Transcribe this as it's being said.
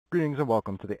Greetings and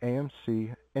welcome to the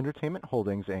AMC Entertainment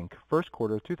Holdings, Inc. First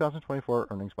Quarter 2024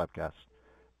 Earnings Webcast.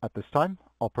 At this time,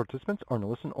 all participants are in a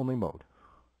listen-only mode.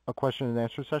 A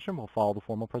question-and-answer session will follow the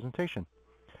formal presentation.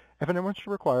 If anyone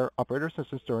should require operator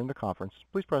assistance during the conference,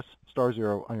 please press star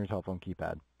zero on your telephone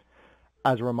keypad.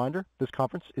 As a reminder, this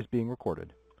conference is being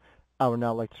recorded. I would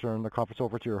now like to turn the conference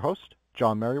over to your host,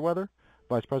 John Merriwether,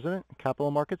 Vice President,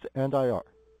 Capital Markets and IR.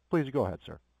 Please go ahead,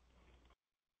 sir.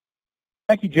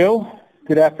 Thank you, Joe.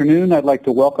 Good afternoon. I'd like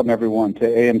to welcome everyone to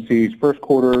AMC's First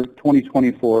Quarter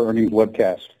 2024 Earnings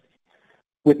Webcast.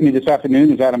 With me this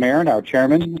afternoon is Aron, our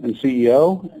Chairman and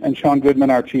CEO, and Sean Goodman,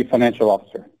 our Chief Financial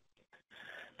Officer.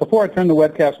 Before I turn the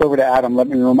webcast over to Adam, let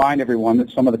me remind everyone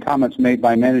that some of the comments made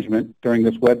by management during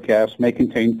this webcast may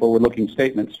contain forward-looking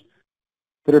statements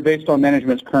that are based on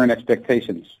management's current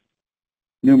expectations.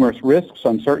 Numerous risks,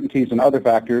 uncertainties, and other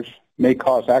factors may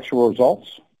cause actual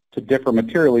results to differ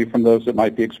materially from those that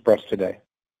might be expressed today.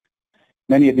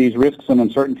 Many of these risks and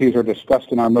uncertainties are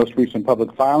discussed in our most recent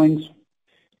public filings,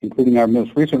 including our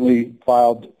most recently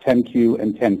filed 10Q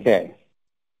and 10K.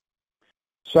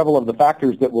 Several of the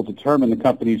factors that will determine the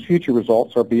company's future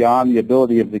results are beyond the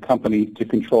ability of the company to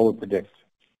control or predict.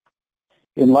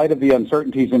 In light of the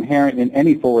uncertainties inherent in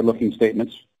any forward-looking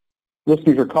statements,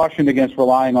 listeners are cautioned against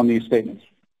relying on these statements.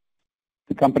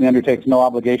 The company undertakes no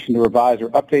obligation to revise or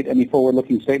update any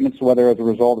forward-looking statements, whether as a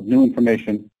result of new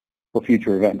information or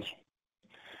future events.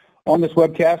 On this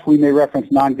webcast, we may reference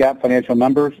non-GAAP financial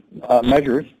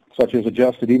measures, such as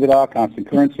adjusted EBITDA, constant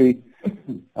currency,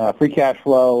 free cash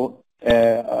flow,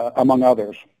 among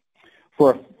others.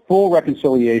 For a full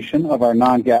reconciliation of our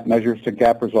non-GAAP measures to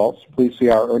GAAP results, please see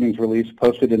our earnings release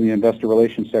posted in the Investor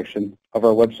Relations section of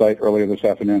our website earlier this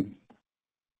afternoon.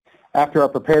 After our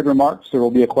prepared remarks, there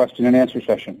will be a question-and-answer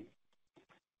session.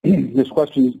 This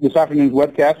afternoon's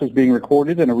webcast is being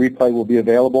recorded, and a replay will be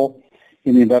available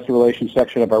in the Investor Relations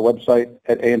section of our website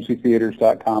at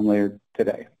amctheatres.com later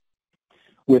today.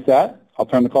 With that, I'll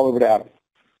turn the call over to Adam.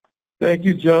 Thank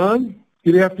you, John.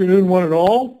 Good afternoon, one and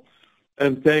all,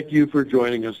 and thank you for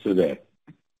joining us today.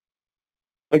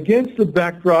 Against the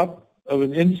backdrop of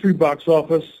an industry box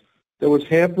office that was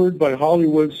hampered by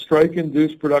Hollywood's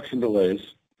strike-induced production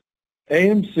delays,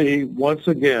 AMC once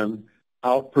again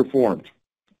outperformed.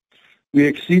 We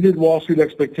exceeded Wall Street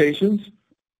expectations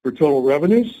for total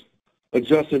revenues,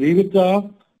 adjusted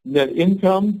EBITDA, net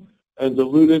income, and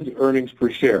diluted earnings per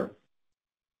share.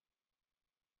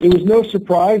 It was no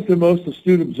surprise to most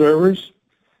astute observers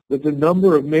that the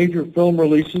number of major film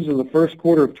releases in the first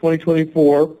quarter of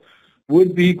 2024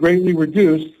 would be greatly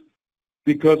reduced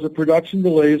because of production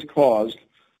delays caused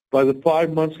by the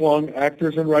 5-month-long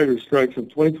actors and writers strikes of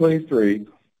 2023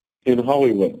 in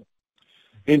Hollywood.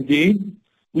 Indeed,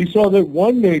 we saw that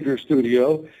one major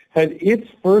studio had its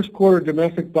first quarter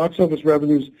domestic box office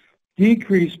revenues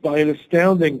decrease by an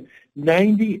astounding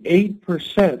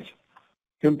 98%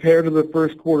 compared to the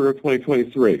first quarter of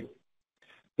 2023.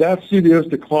 That studio's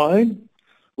decline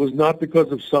was not because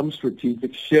of some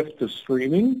strategic shift to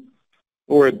streaming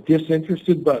or a disinterest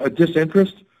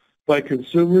by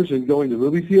consumers in going to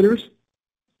movie theaters.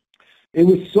 It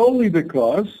was solely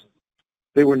because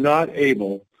they were not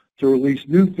able to release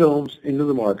new films into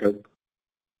the market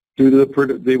due to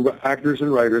the actors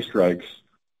and writers strikes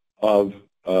of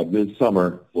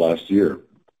midsummer last year.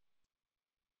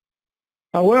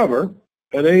 However,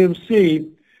 at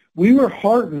AMC, we were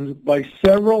heartened by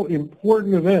several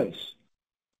important events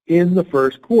in the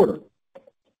first quarter.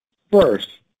 First,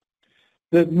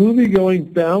 that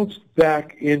moviegoing bounced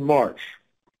back in March,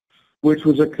 which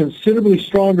was a considerably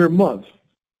stronger month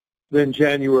than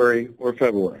January or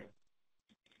February.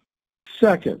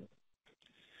 Second,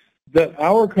 that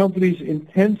our company's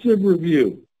intensive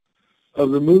review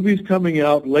of the movies coming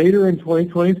out later in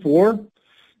 2024,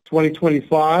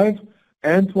 2025,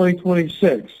 and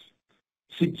 2026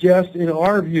 suggests, in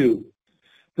our view,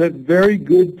 that very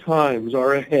good times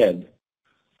are ahead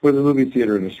for the movie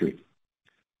theater industry.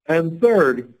 And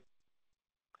third,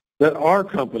 that our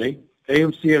company,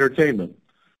 AMC Entertainment,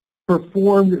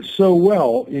 performed so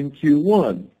well in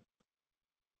Q1,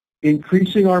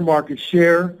 increasing our market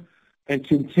share and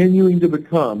continuing to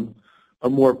become a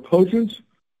more potent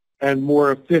and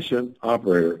more efficient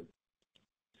operator.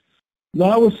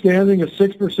 Notwithstanding a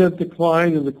 6%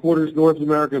 decline in the quarter's North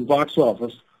American box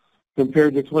office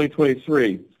compared to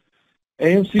 2023,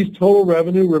 AMC's total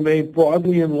revenue remained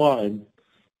broadly in line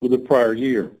with the prior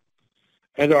year,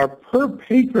 and our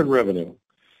per-patron revenue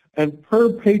and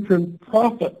per-patron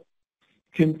profit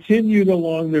continued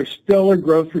along their stellar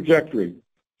growth trajectory,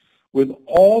 with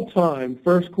all-time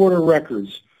first-quarter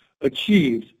records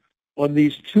achieved on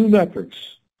these two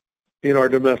metrics in our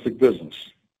domestic business.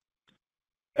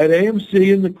 At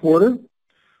AMC in the quarter,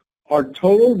 our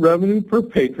total revenue per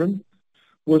patron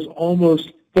was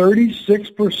almost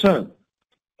 36%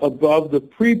 above the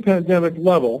pre-pandemic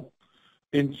level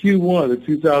in Q1 of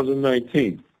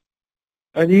 2019.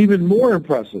 And even more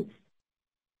impressive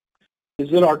is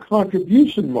that our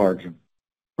contribution margin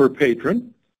per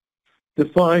patron,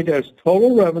 defined as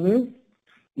total revenue,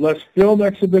 less film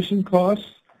exhibition costs,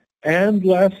 and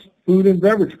less food and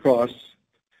beverage costs,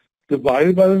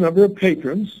 divided by the number of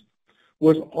patrons,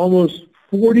 was almost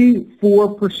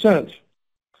 44%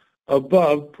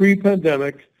 above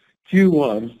pre-pandemic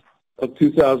Q1 of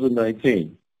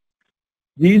 2019.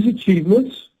 These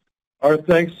achievements are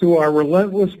thanks to our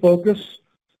relentless focus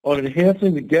on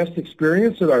enhancing the guest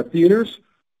experience at our theaters,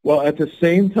 while at the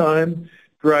same time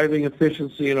driving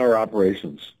efficiency in our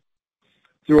operations.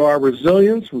 Through our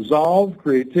resilience, resolve,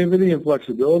 creativity, and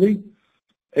flexibility,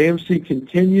 AMC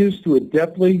continues to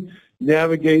adeptly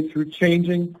navigate through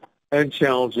changing and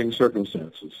challenging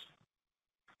circumstances.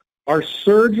 Our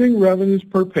surging revenues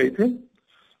per patron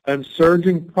and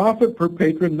surging profit per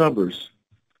patron numbers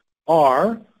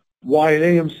are why at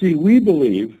AMC we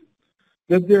believe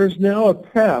that there is now a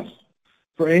path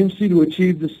for AMC to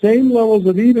achieve the same levels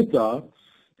of EBITDA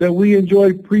that we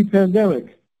enjoyed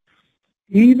pre-pandemic,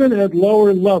 even at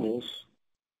lower levels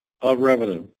of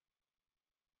revenue.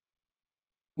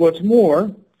 What's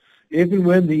more, if and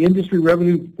when the industry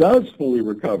revenue does fully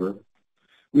recover,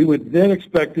 we would then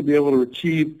expect to be able to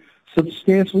achieve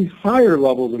substantially higher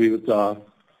levels of EBITDA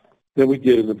than we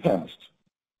did in the past.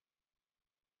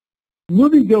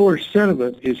 Moviegoer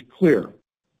sentiment is clear.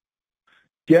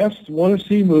 Guests want to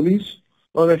see movies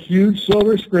on a huge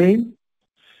silver screen,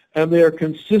 and they are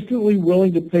consistently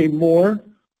willing to pay more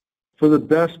for the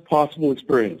best possible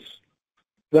experience.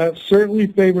 That certainly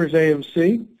favors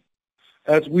AMC,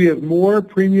 as we have more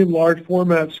premium large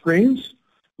format screens,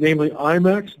 namely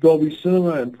IMAX, Dolby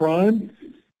Cinema, and Prime,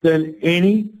 than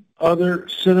any other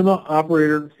cinema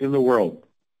operator in the world.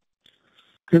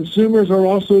 Consumers are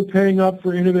also paying up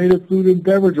for innovative food and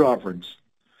beverage offerings,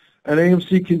 and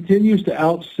AMC continues to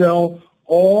outsell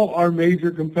all our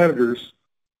major competitors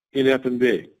in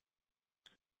F&B.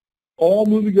 All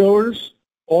moviegoers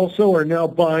also are now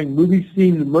buying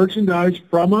movie-themed merchandise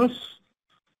from us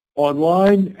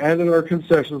online and at our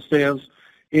concession stands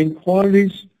in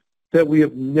quantities that we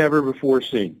have never before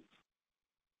seen.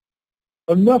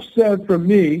 Enough said from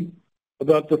me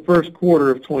about the first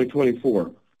quarter of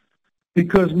 2024,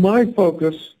 because my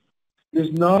focus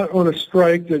is not on a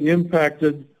strike that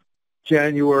impacted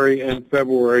January and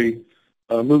February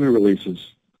movie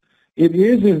releases. It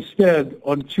is instead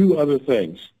on two other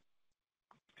things.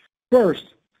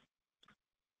 First,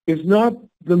 it's not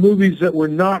the movies that were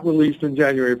not released in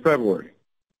January and February.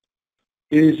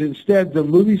 It is instead the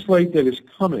movie slate that is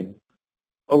coming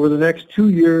over the next 2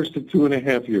 years to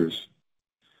 2.5 years.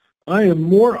 I am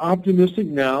more optimistic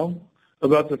now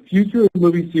about the future of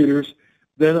movie theaters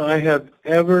than I have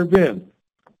ever been.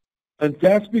 And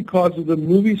that's because of the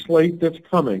movie slate that's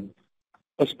coming,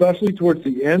 especially towards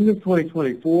the end of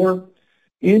 2024,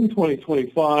 in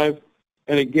 2025,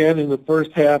 and again in the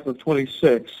first half of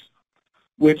 26,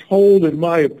 which hold, in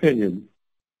my opinion,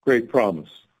 great promise.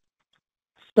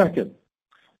 Second,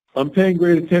 I'm paying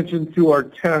great attention to our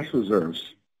cash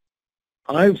reserves.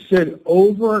 I've said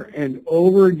over and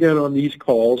over again on these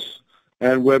calls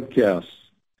and webcasts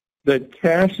that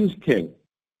cash is king,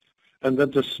 and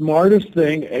that the smartest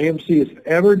thing AMC has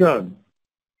ever done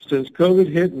since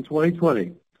COVID hit in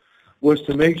 2020 was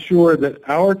to make sure that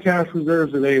our cash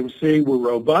reserves at AMC were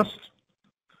robust,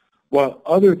 while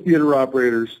other theater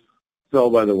operators fell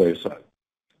by the wayside.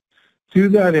 To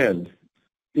that end,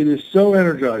 it is so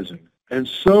energizing and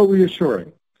so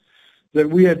reassuring that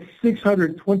we had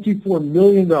 $624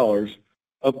 million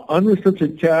of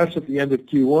unrestricted cash at the end of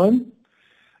Q1,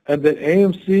 and that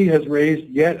AMC has raised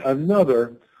yet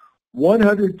another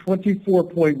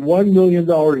 $124.1 million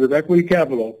of equity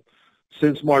capital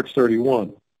since March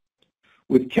 31.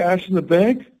 With cash in the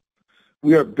bank,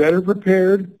 we are better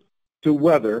prepared to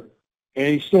weather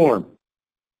any storm.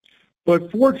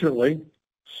 But fortunately,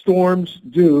 storms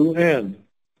do end.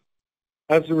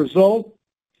 As a result,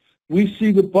 we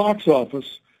see the box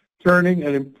office turning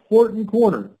an important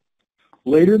corner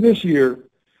later this year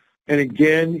and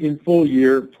again in full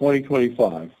year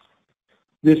 2025.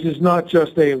 This is not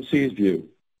just AMC's view.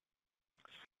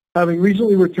 Having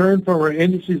recently returned from our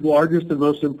industry's largest and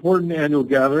most important annual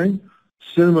gathering,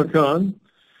 CinemaCon,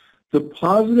 the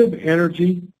positive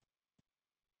energy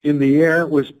in the air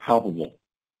was palpable.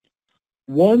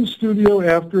 One studio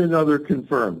after another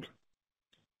confirmed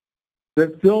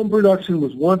that film production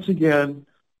was once again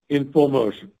in full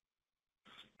motion.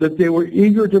 that they were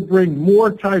eager to bring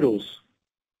more titles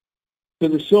to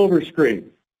the silver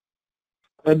screen,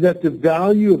 and that the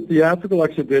value of theatrical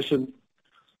exhibition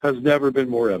has never been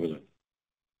more evident.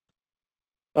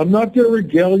 I'm not going to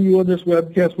regale you on this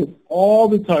webcast with all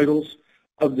the titles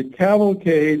of the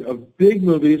cavalcade of big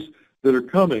movies that are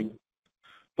coming,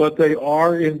 but they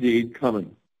are indeed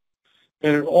coming.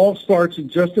 And it all starts in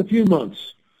just a few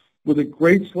months with a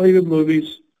great slate of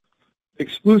movies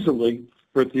exclusively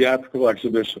for theatrical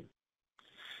exhibition.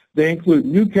 They include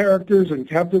new characters and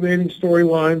captivating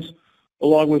storylines,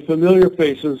 along with familiar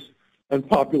faces and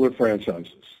popular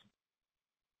franchises.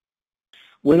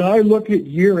 When I look at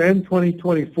year-end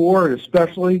 2024, and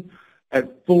especially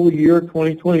at full year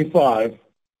 2025,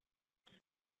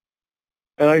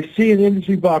 and I see an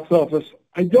industry box office,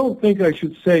 I don't think I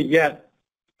should say yet,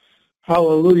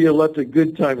 hallelujah, let the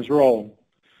good times roll.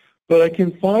 But I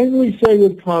can finally say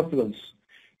with confidence,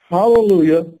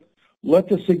 hallelujah, let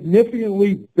the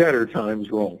significantly better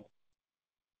times roll.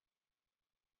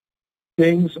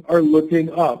 Things are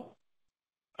looking up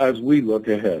as we look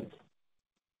ahead.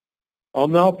 I'll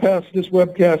now pass this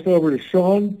webcast over to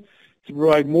Sean to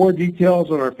provide more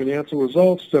details on our financial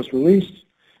results just released,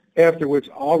 after which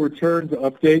I'll return to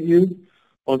update you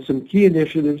on some key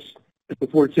initiatives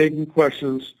before taking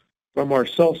questions from our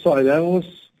sell-side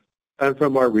analysts and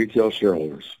from our retail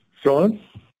shareholders. Sean?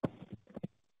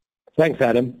 Thanks,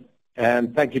 Adam,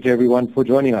 and thank you to everyone for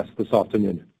joining us this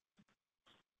afternoon.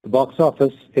 The box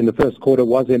office in the first quarter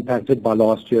was impacted by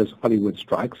last year's Hollywood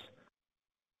strikes.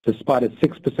 Despite a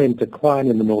 6% decline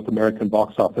in the North American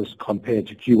box office compared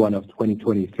to Q1 of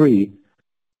 2023,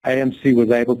 AMC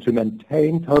was able to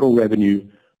maintain total revenue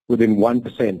within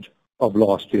 1% of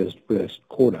last year's first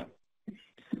quarter.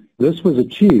 This was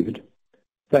achieved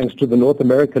thanks to the North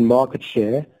American market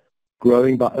share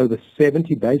growing by over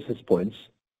 70 basis points,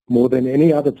 more than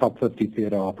any other top 50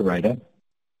 theater operator,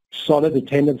 solid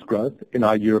attendance growth in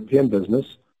our European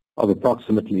business of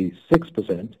approximately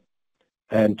 6%,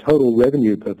 and total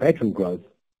revenue per patron growth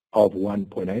of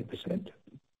 1.8%.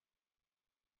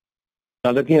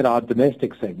 Now looking at our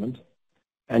domestic segment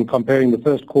and comparing the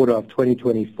first quarter of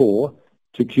 2024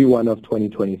 to Q1 of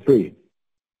 2023.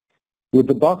 With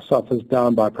the box office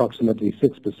down by approximately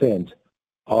 6%,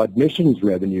 our admissions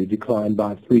revenue declined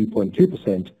by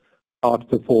 3.2%,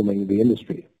 outperforming the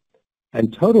industry,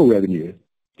 and total revenue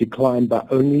declined by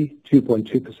only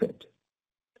 2.2%.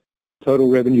 Total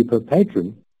revenue per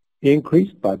patron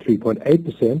increased by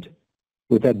 3.8%,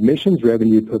 with admissions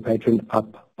revenue per patron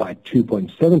up by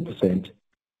 2.7%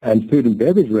 and food and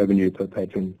beverage revenue per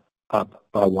patron up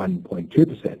by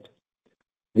 1.2%.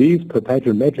 These per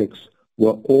patron metrics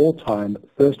were all-time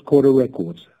first quarter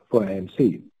records for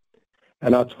AMC,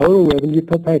 and our total revenue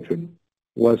per patron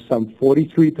was some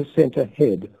 43%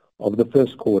 ahead of the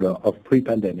first quarter of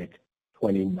pre-pandemic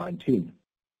 2019.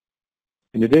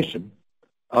 In addition,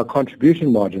 our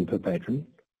contribution margin per patron,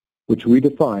 which we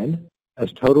define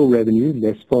as total revenue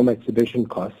less film exhibition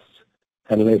costs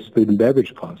and less food and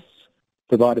beverage costs,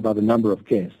 divided by the number of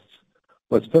guests,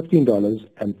 was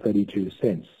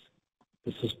 $15.32.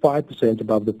 This is 5%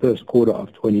 above the first quarter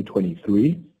of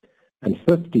 2023 and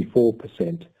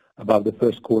 54% above the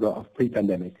first quarter of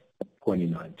pre-pandemic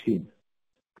 2019.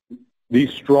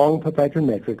 These strong per patron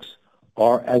metrics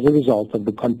are as a result of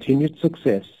the continued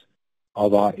success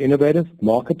of our innovative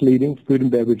market-leading food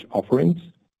and beverage offerings,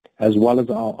 as well as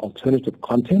our alternative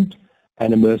content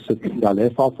and immersive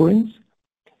PLF offerings,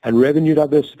 and revenue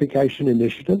diversification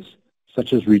initiatives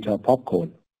such as retail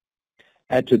popcorn.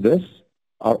 Add to this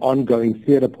our ongoing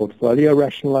theater portfolio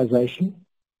rationalization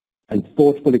and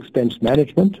thoughtful expense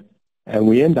management, and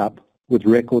we end up with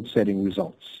record-setting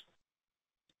results.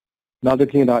 Now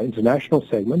looking at our international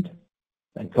segment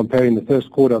and comparing the first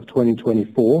quarter of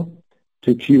 2024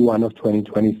 to Q1 of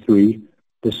 2023,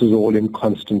 this is all in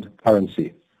constant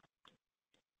currency.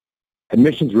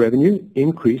 Admissions revenue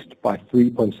increased by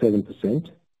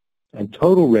 3.7%, and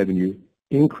total revenue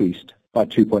increased by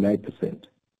 2.8%.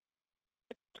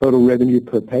 Total revenue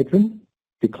per patron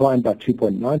declined by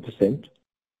 2.9%,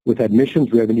 with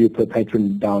admissions revenue per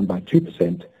patron down by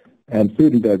 2% and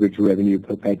food and beverage revenue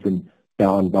per patron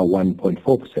down by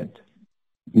 1.4%.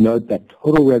 Note that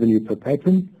total revenue per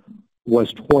patron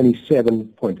was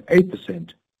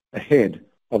 27.8% ahead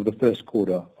of the first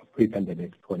quarter of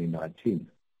pre-pandemic 2019.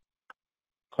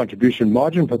 Contribution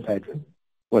margin per patron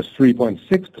was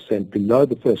 3.6% below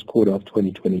the first quarter of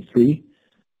 2023,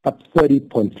 up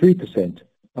 30.3%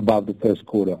 above the first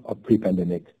quarter of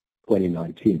pre-pandemic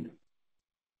 2019.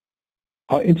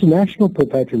 Our international per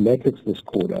patron metrics this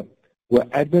quarter were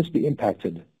adversely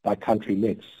impacted by country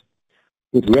mix,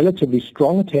 with relatively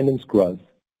strong attendance growth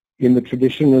in the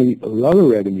traditionally lower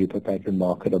revenue per patron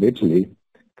market of Italy,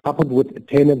 coupled with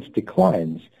attendance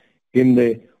declines in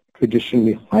the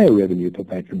traditionally higher revenue per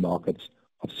patron markets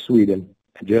of Sweden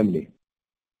and Germany.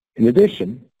 In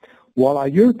addition, while our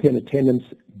European attendance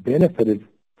benefited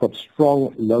from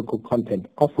strong local content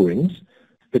offerings,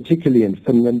 particularly in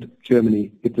Finland,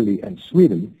 Germany, Italy, and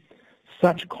Sweden,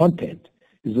 such content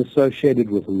is associated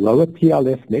with lower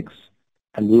PLF mix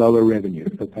and lower revenue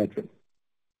per patron.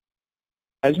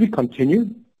 As we continue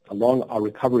along our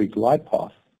recovery glide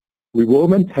path, we will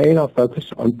maintain our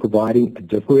focus on providing a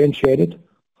differentiated,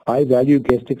 high-value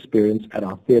guest experience at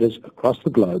our theaters across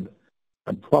the globe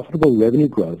and profitable revenue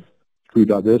growth through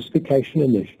diversification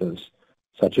initiatives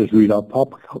such as retail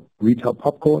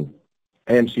popcorn,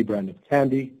 AMC branded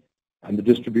candy, and the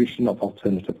distribution of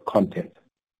alternative content.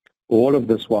 All of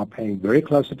this while paying very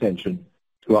close attention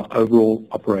to our overall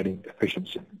operating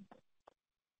efficiency.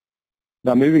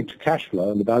 Now moving to cash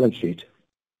flow and the balance sheet.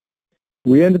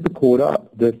 We ended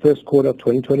the first quarter of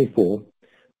 2024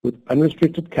 with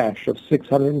unrestricted cash of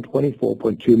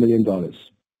 $624.2 million,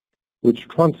 which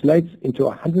translates into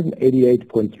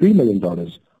 $188.3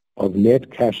 million of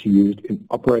net cash used in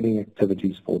operating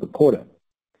activities for the quarter.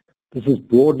 This is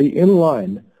broadly in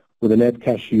line with the net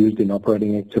cash used in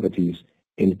operating activities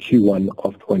in Q1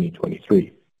 of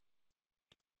 2023.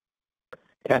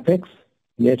 CapEx,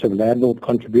 net of landlord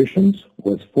contributions,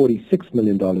 was $46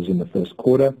 million in the first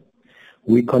quarter.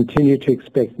 We continue to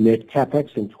expect net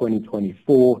CapEx in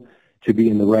 2024 to be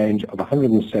in the range of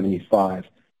 $175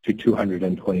 to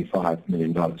 $225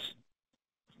 million.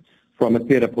 From a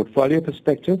theater portfolio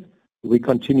perspective, we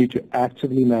continue to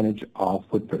actively manage our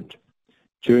footprint.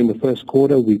 During the first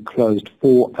quarter, we closed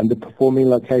 4 underperforming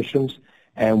locations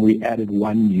and we added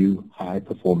 1 new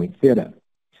high-performing theater.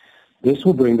 This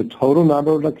will bring the total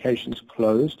number of locations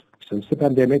closed since the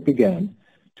pandemic began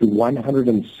to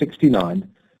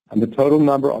 169 and the total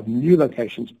number of new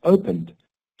locations opened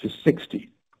to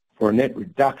 60 for a net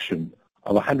reduction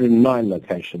of 109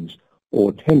 locations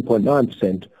or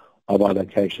 10.9% of our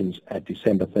locations at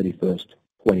December 31st,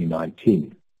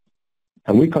 2019.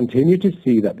 And we continue to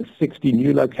see that the 60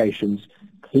 new locations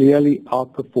clearly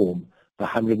outperform the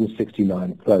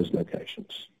 169 closed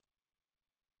locations.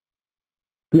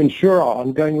 To ensure our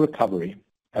ongoing recovery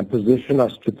and position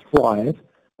us to thrive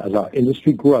as our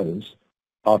industry grows,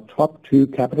 our top 2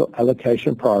 capital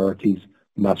allocation priorities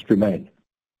must remain.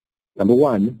 Number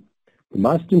 1, we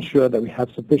must ensure that we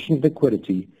have sufficient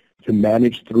liquidity to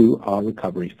manage through our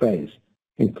recovery phase,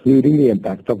 including the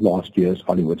impact of last year's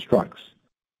Hollywood strikes.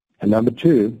 And number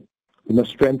 2, we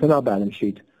must strengthen our balance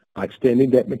sheet by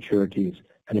extending debt maturities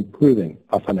and improving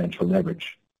our financial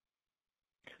leverage.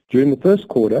 During the first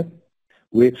quarter,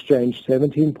 we exchanged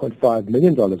 $17.5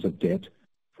 million of debt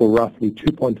for roughly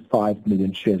 2.5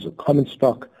 million shares of common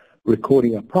stock,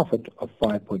 recording a profit of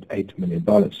 $5.8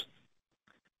 million.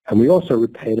 And we also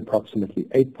repaid approximately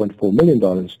 $8.4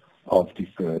 million of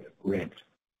deferred rent.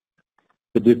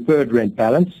 The deferred rent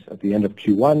balance at the end of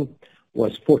Q1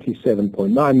 was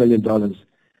 $47.9 million,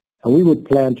 and we would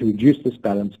plan to reduce this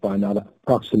balance by another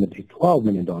approximately $12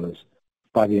 million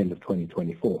by the end of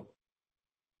 2024.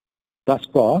 Thus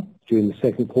far, during the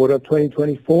second quarter of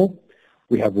 2024,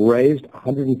 we have raised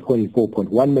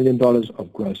 $124.1 million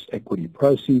of gross equity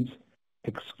proceeds,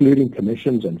 excluding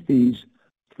commissions and fees,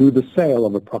 through the sale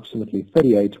of approximately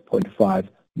 38.5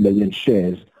 million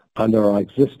shares under our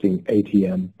existing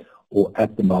ATM or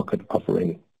at-the-market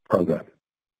offering program.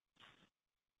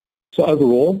 So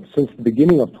overall, since the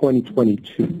beginning of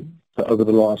 2022, so over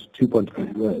the last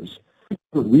 2.3 years,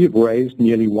 we've raised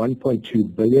nearly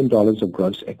 $1.2 billion of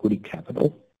gross equity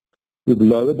capital. We've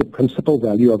lowered the principal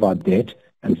value of our debt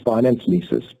and finance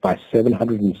leases by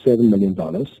 $707 million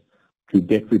through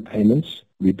debt repayments,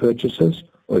 repurchases,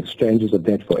 or exchanges of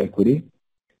debt for equity,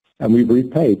 and we've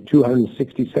repaid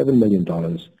 $267 million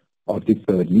of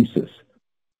deferred leases.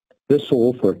 This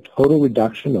all for a total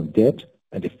reduction of debt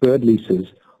and deferred leases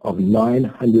of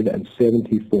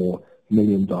 $974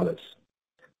 million.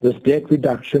 This debt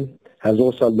reduction has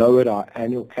also lowered our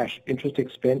annual cash interest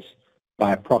expense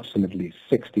by approximately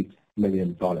 $60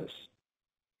 million.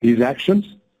 These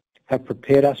actions have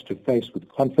prepared us to face with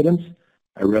confidence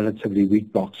a relatively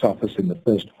weak box office in the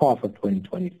first half of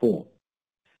 2024.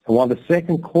 And while the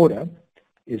second quarter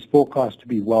is forecast to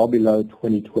be well below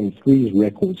 2023's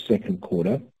record second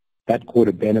quarter, that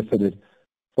quarter benefited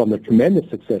from the tremendous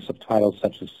success of titles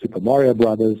such as Super Mario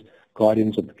Brothers,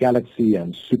 Guardians of the Galaxy,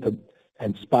 and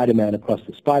Spider-Man Across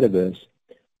the Spider-Verse.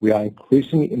 We are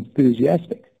increasingly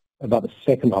enthusiastic about the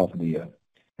second half of the year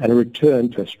and a return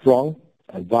to a strong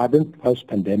and vibrant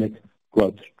post-pandemic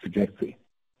growth trajectory.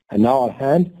 And now I'll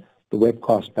hand the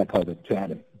webcast back over to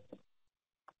Adam.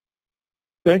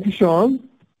 Thank you, Sean.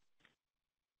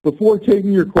 Before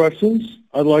taking your questions,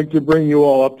 I'd like to bring you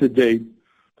all up to date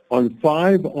on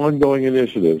 5 ongoing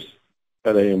initiatives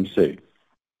at AMC.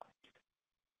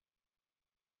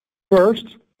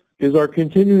 First is our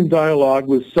continuing dialogue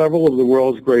with several of the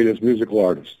world's greatest musical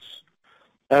artists.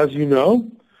 As you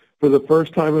know, for the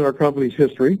first time in our company's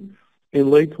history, in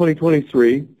late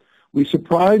 2023, we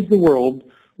surprised the world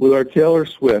with our Taylor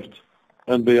Swift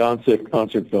and Beyoncé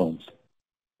concert films.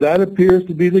 That appears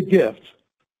to be the gift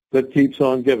that keeps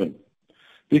on giving,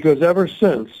 because ever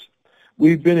since,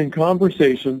 we've been in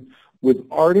conversation with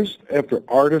artist after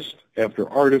artist after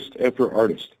artist after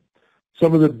artist,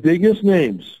 some of the biggest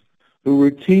names who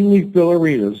routinely fill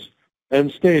arenas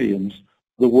and stadiums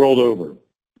the world over.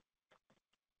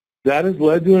 That has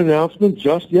led to an announcement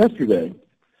just yesterday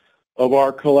of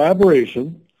our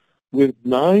collaboration with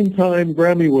 9-time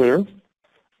Grammy winner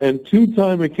and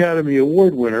 2-time Academy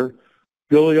Award winner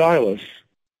Billie Eilish,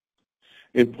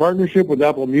 in partnership with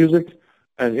Apple Music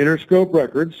and Interscope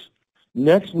Records.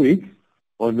 Next week,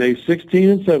 on May 16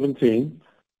 and 17,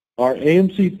 our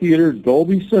AMC Theatres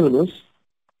Dolby Cinemas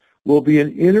will be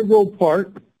an integral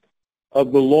part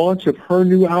of the launch of her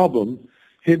new album,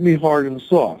 Hit Me Hard and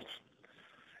Soft.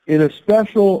 In a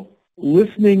special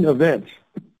listening event,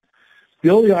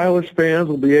 Billie Eilish fans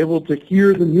will be able to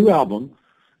hear the new album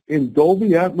in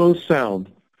Dolby Atmos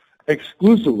sound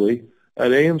exclusively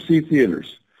at AMC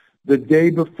Theatres the day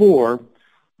before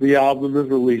the album is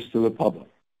released to the public.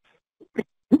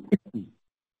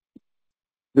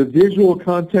 The visual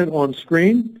content on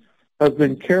screen has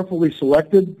been carefully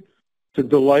selected to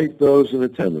delight those in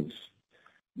attendance.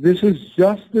 This is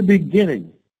just the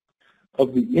beginning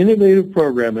of the innovative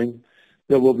programming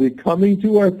that will be coming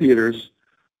to our theaters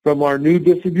from our new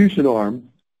distribution arm,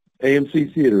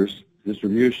 AMC Theatres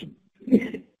Distribution.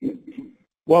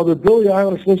 While the Billie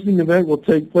Eilish listening event will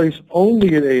take place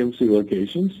only at AMC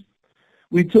locations,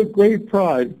 we took great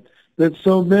pride that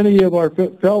so many of our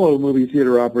fellow movie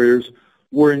theater operators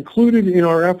were included in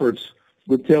our efforts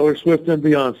with Taylor Swift and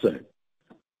Beyoncé.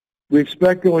 We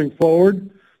expect going forward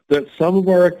that some of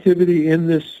our activity in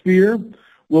this sphere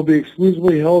will be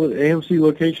exclusively held at AMC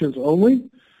locations only,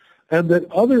 and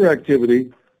that other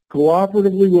activity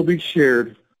cooperatively will be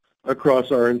shared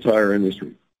across our entire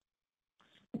industry.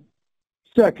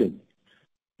 Second,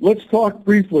 let's talk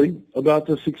briefly about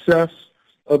the success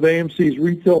of AMC's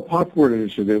Retail Popcorn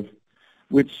Initiative,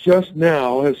 which just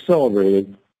now has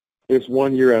celebrated its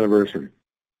 1-year anniversary.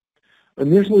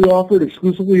 Initially offered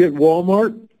exclusively at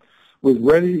Walmart, with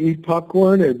ready-to-eat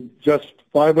popcorn at just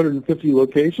 550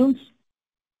 locations,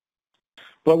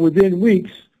 but within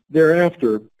weeks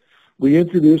thereafter, we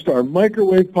introduced our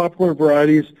microwave popcorn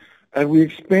varieties, and we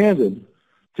expanded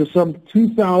to some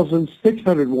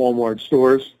 2,600 Walmart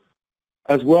stores,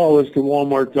 as well as to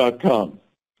Walmart.com.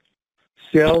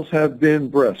 Sales have been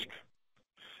brisk,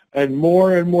 and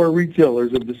more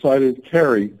retailers have decided to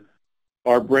carry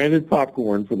our branded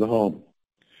popcorn for the home.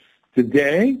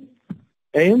 Today,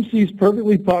 AMC's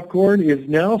Perfectly Popcorn is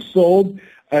now sold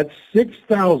at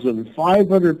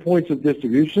 6,500 points of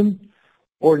distribution,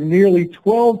 or nearly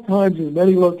 12 times as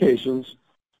many locations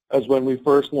as when we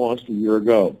first launched a year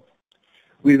ago.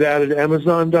 We've added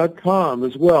Amazon.com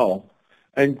as well,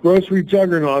 and grocery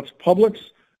juggernauts Publix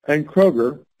and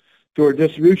Kroger to our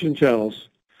distribution channels,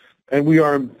 and we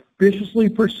are ambitiously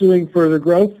pursuing further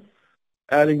growth,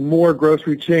 adding more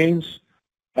grocery chains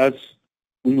as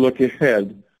we look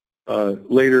ahead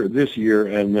later this year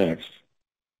and next.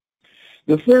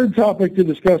 The third topic to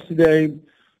discuss today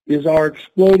is our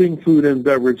exploding food and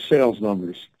beverage sales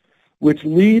numbers, which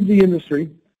lead the industry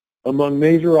among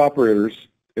major operators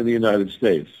in the United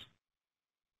States.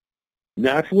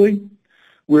 Naturally,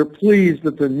 we're pleased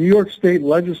that the New York State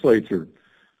Legislature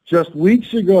just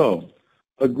weeks ago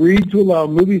agreed to allow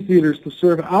movie theaters to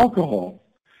serve alcohol,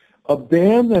 a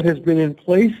ban that has been in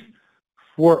place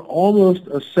for almost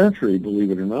a century,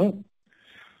 believe it or not.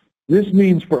 This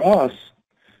means for us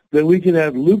that we can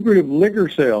have lucrative liquor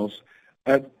sales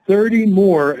at 30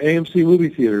 more AMC movie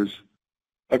theaters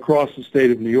across the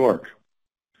state of New York.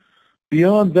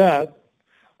 Beyond that,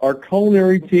 our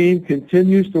culinary team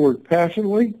continues to work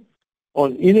passionately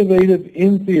on innovative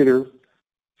in-theater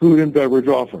food and beverage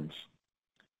offerings.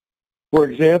 For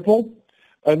example,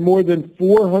 at more than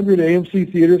 400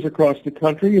 AMC theaters across the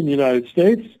country in the United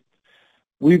States,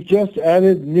 we've just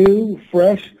added new,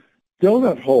 fresh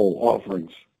donut hole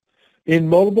offerings in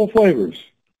multiple flavors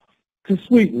to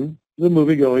sweeten the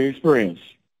movie-going experience.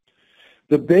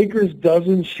 The Baker's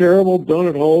Dozen shareable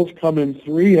donut holes come in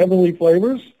 3 heavenly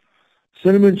flavors: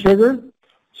 cinnamon sugar,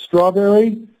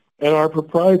 strawberry, and our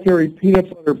proprietary peanut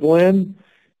butter blend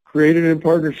created in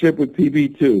partnership with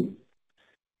PB2.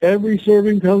 Every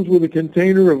serving comes with a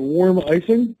container of warm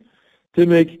icing to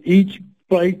make each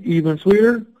bite even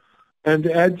sweeter and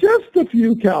to add just a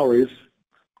few calories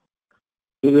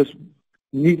to this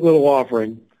neat little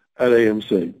offering at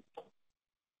AMC.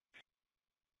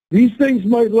 These things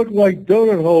might look like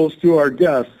donut holes to our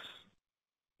guests,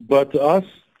 but to us,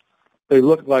 they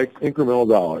look like incremental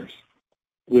dollars.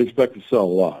 We expect to sell a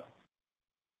lot.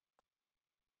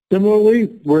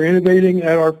 Similarly, we're innovating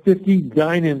at our 50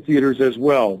 dine-in theaters as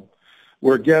well,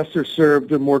 where guests are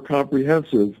served a more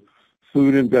comprehensive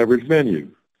food and beverage menu.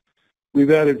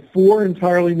 We've added 4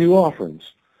 entirely new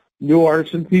offerings: new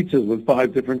artisan pizzas with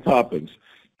 5 different toppings,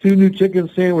 2 new chicken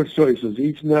sandwich choices,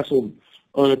 each nestled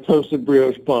on a toasted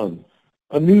brioche bun,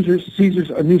 a new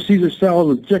Caesar salad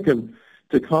with chicken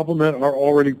to complement our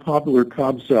already popular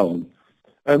Cobb salad,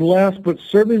 and last but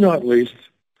certainly not least,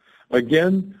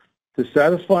 again, to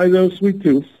satisfy those sweet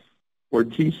tooth or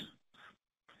teeth,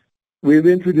 we've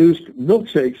introduced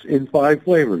milkshakes in 5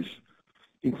 flavors,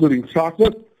 including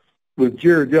chocolate with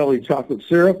Ghirardelli chocolate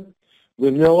syrup,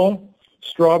 vanilla,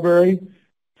 strawberry,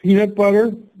 peanut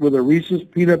butter with a Reese's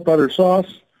peanut butter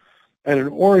sauce, and an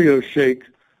Oreo shake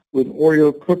with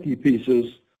Oreo cookie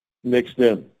pieces mixed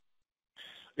in.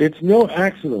 It's no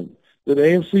accident that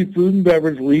AMC Food and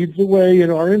Beverage leads the way in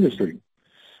our industry.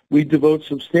 We devote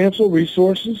substantial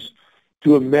resources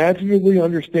to imaginatively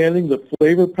understanding the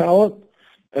flavor palette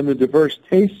and the diverse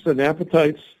tastes and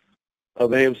appetites of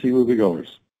AMC moviegoers.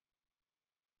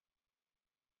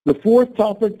 The 4th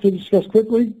topic to discuss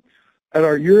quickly, at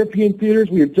our European theaters,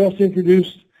 we have just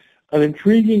introduced an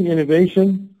intriguing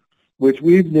innovation which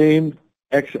we've named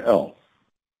XL.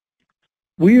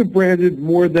 We have branded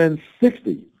more than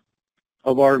 60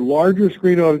 of our larger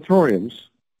screen auditoriums,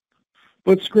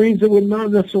 but screens that would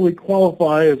not necessarily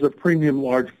qualify as a premium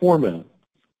large format.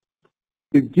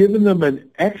 We've given them an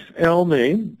XL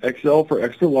name, XL for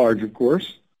extra large, of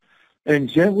course, and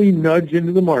gently nudge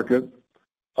into the market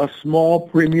a small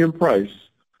premium price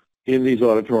in these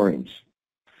auditoriums.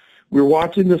 We're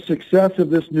watching the success of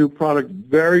this new product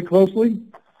very closely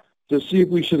to see if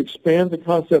we should expand the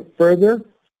concept further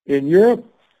in Europe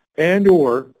and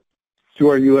or to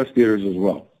our U.S. theaters as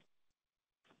well.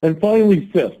 And finally,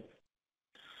 5th,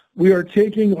 we are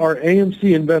taking our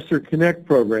AMC Investor Connect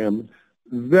program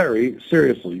very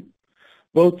seriously,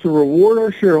 both to reward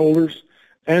our shareholders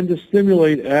and to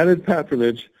stimulate added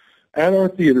patronage at our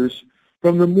theaters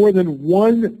from the more than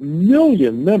 1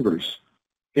 million members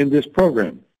in this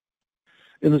program.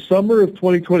 In the summer of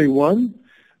 2021,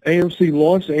 AMC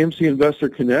launched AMC Investor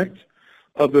Connect,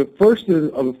 a first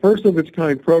of its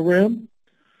kind program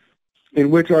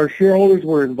in which our shareholders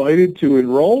were invited to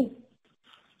enroll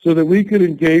so that we could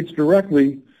engage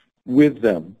directly with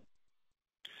them.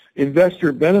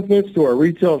 Investor benefits to our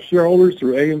retail shareholders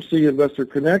through AMC Investor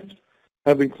Connect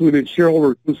have included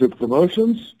shareholder-exclusive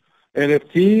promotions,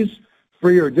 NFTs,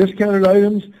 free or discounted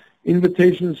items,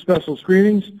 invitations, special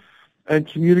screenings, and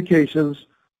communications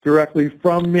directly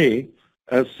from me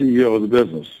as CEO of the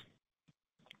business.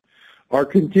 Our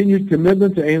continued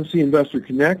commitment to AMC Investor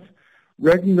Connect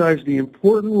recognizes the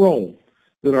important role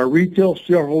that our retail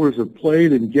shareholders have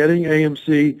played in getting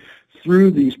AMC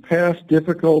through these past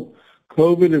difficult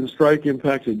COVID and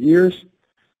strike-impacted years,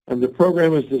 and the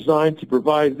program is designed to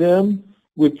provide them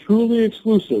with truly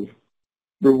exclusive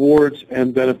rewards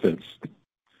and benefits.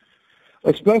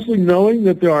 Especially knowing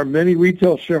that there are many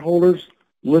retail shareholders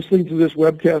listening to this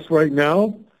webcast right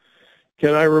now,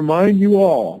 can I remind you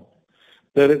all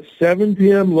that at 7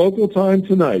 p.m. local time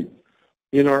tonight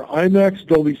in our IMAX,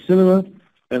 Dolby Cinema,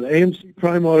 and AMC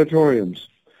Prime auditoriums,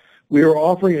 we are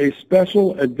offering a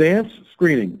special advanced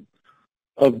screening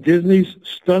of Disney's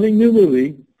stunning new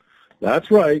movie, that's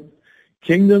right,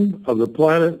 Kingdom of the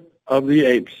Planet of the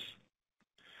Apes,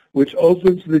 which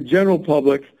opens to the general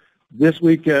public this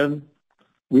weekend.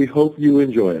 We hope you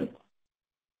enjoy it.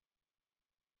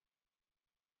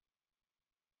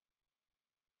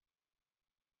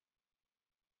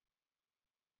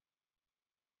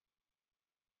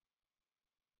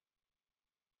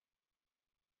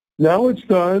 Now it's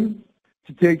time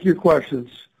to take your questions,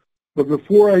 but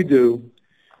before I do,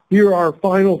 here are our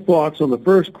final thoughts on the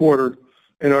first quarter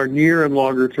and our near and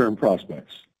longer term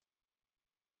prospects.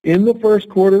 In the first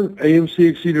quarter, AMC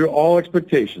exceeded all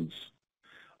expectations,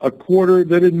 a quarter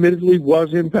that admittedly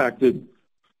was impacted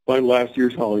by last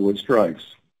year's Hollywood strikes.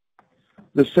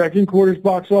 The second quarter's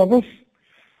box office,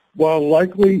 while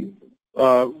likely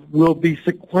will be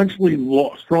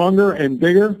sequentially stronger and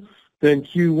bigger than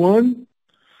Q1,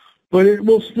 but it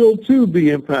will still, too,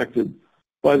 be impacted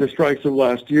by the strikes of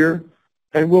last year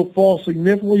and will fall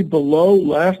significantly below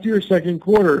last year's second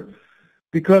quarter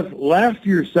because last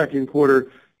year's second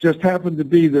quarter just happened to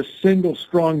be the single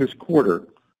strongest quarter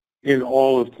in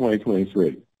all of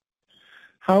 2023.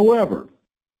 However,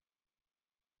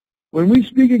 when we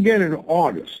speak again in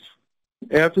August,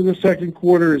 after the second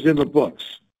quarter is in the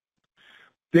books,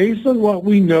 based on what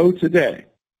we know today,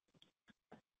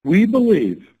 we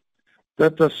believe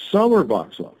that the summer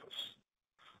box office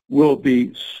will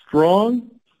be strong,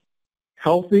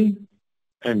 healthy,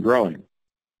 and growing.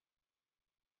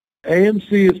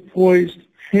 AMC is poised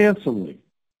handsomely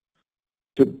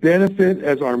to benefit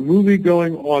as our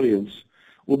movie-going audience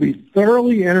will be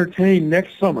thoroughly entertained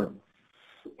next summer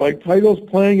by titles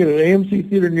playing at an AMC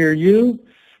theater near you,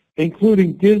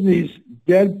 including Disney's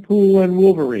Deadpool and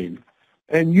Wolverine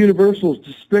and Universal's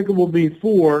Despicable Me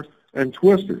 4 and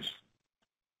Twisters.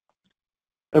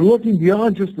 And looking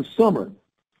beyond just the summer,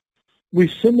 we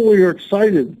similarly are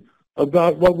excited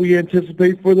about what we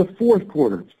anticipate for the fourth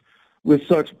quarter, with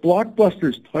such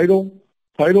blockbusters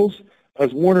titles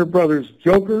as Warner Brothers'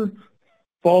 Joker,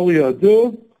 Folie à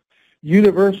Deux,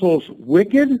 Universal's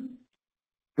Wicked,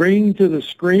 bringing to the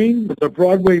screen the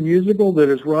Broadway musical that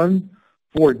has run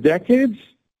for decades,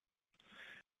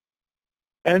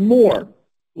 and more,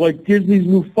 like Disney's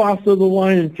Mufasa the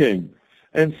Lion King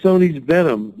and Sony's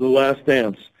Venom, The Last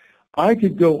Dance. I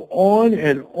could go on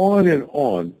and on and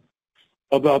on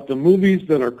about the movies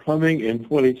that are coming in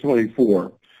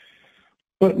 2024.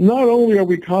 But not only are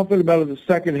we confident about the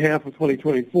second half of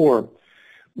 2024,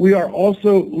 we are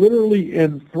also literally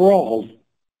enthralled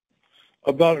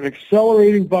about an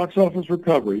accelerating box office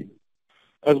recovery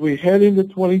as we head into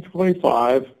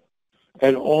 2025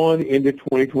 and on into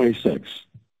 2026.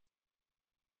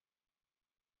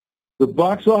 The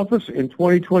box office in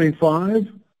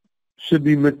 2025 should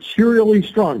be materially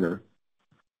stronger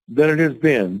than it has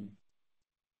been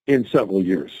in several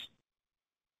years.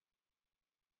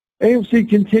 AMC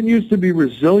continues to be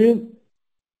resilient,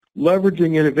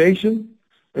 leveraging innovation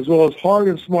as well as hard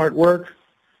and smart work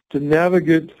to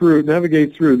navigate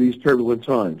through these turbulent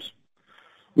times.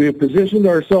 We have positioned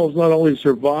ourselves not only to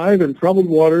survive in troubled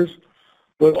waters,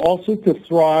 but also to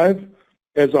thrive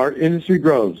as our industry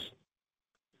grows.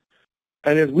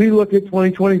 And as we look at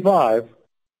 2025,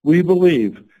 we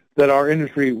believe that our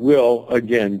industry will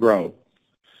again grow.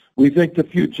 We think the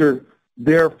future,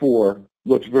 therefore,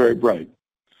 looks very bright.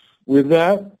 With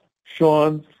that,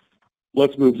 Sean,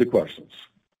 let's move to questions.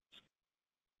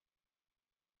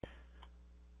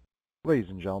 Ladies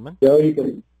and gentlemen. Joe, you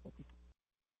can.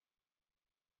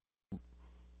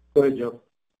 Go ahead, Joe.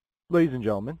 Ladies and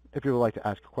gentlemen, if you would like to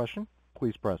ask a question,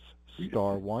 please press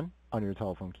star 1 on your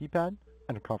telephone keypad,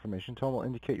 and a confirmation tone will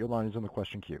indicate your line is in the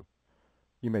question queue.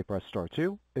 You may press star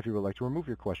 2 if you would like to remove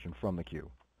your question from the queue.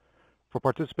 For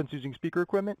participants using speaker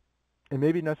equipment, it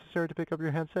may be necessary to pick up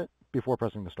your handset before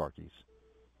pressing the star keys.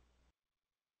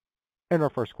 And our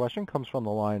first question comes from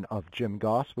the line of Jim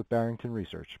Goss with Barrington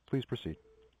Research. Please proceed.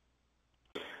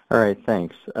 All right,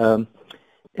 thanks.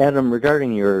 Adam,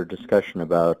 regarding your discussion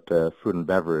about food and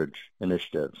beverage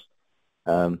initiatives,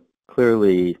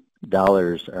 clearly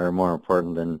dollars are more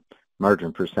important than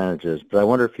margin percentages, but I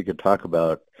wonder if you could talk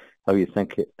about how you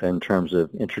think in terms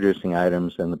of introducing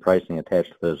items and the pricing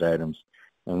attached to those items,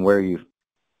 and where you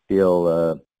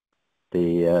feel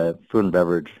the food and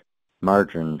beverage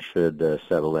margin should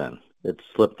settle in. It's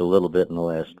slipped a little bit in the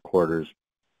last quarters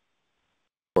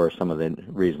for some of the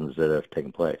reasons that have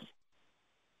taken place.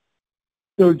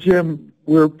 So, Jim,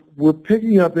 we're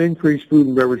picking up increased food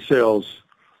and beverage sales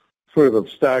sort of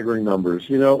staggering numbers.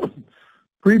 You know,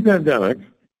 pre-pandemic,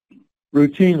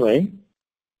 routinely,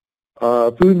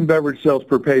 food and beverage sales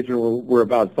per patron were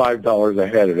about $5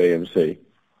 ahead at AMC.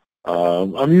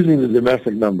 I'm using the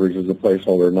domestic numbers as a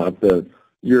placeholder, not the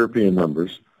European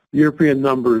numbers. The European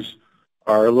numbers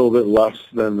are a little bit less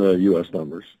than the U.S.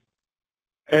 numbers.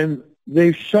 And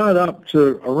they've shot up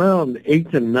to around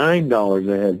 $8 to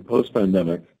 $9 ahead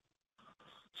post-pandemic.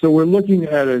 So we're looking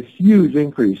at a huge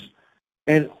increase.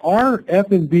 And our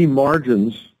F&B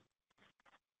margins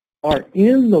are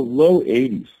in the low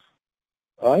 80s.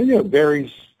 It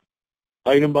varies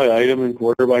item by item and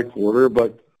quarter by quarter,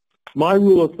 but my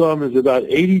rule of thumb is about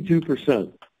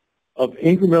 82% of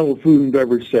incremental food and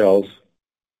beverage sales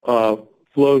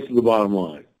flows to the bottom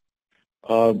line.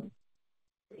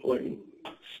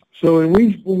 So when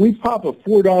we pop a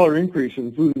 $4 increase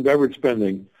in food and beverage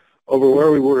spending over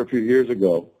where we were a few years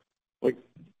ago, like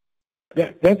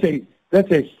that's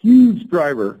a huge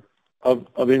driver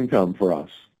of income for us.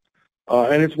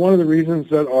 And it's one of the reasons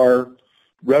that our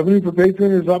revenue per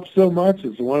patron is up so much.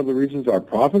 It's one of the reasons our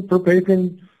profit per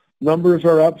patron numbers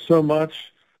are up so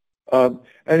much. And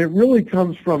it really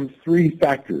comes from three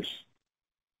factors,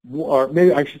 or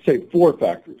maybe I should say four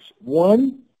factors.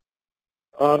 One,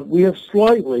 we have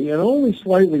slightly, and only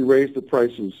slightly, raised the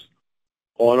prices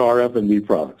on our F&B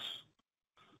products.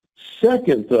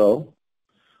 Second, though,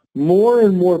 more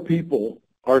and more people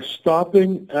are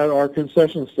stopping at our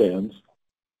concession stands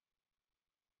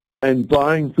and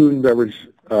buying food and beverage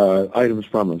items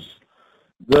from us.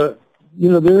 There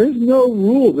is no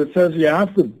rule that says you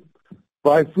have to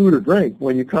buy food or drink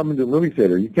when you come into a movie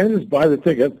theater. You can just buy the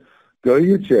ticket, go to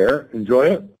your chair, enjoy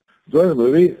it, enjoy the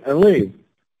movie, and leave.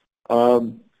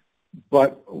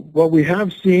 But what we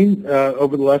have seen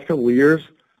over the last couple of years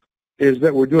is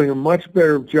that we're doing a much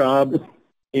better job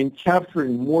in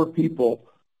capturing more people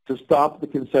to stop the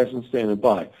concession stand and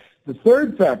buy. The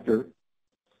third factor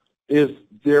is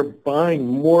they're buying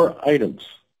more items.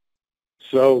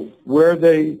 So where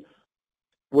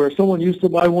someone used to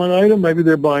buy one item, maybe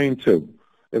they're buying two.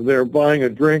 If they're buying a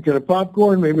drink and a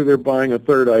popcorn, maybe they're buying a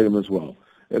third item as well.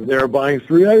 If they're buying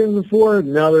 3 items before,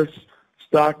 now they're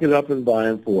stocking up and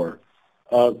buying 4.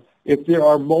 If there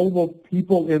are multiple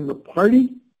people in the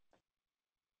party,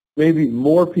 maybe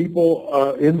more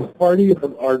people in the party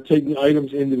are taking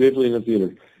items individually in the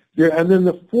theater. And then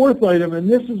the fourth item, and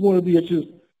this is one of the issues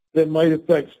that might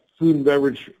affect food and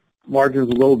beverage margins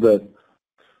a little bit,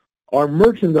 are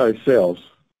merchandise sales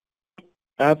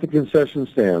at the concession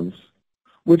stands,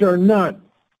 which are not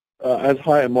as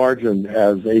high a margin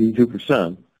as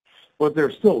 82%, but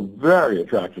they're still very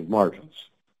attractive margins.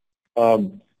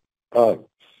 3 or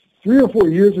 4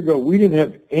 years ago, we didn't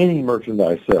have any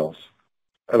merchandise sales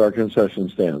at our concession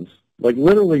stands, like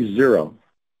literally zero.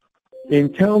 In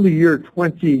calendar year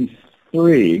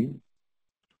 23,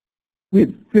 we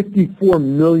had $54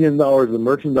 million of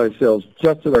merchandise sales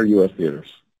just at our U.S. theaters.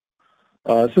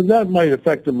 So that might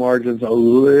affect the margins a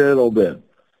little bit.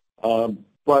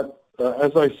 But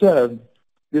as I said,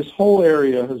 this whole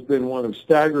area has been one of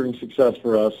staggering success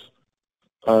for us.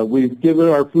 We've given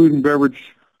our food and beverage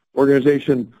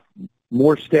organization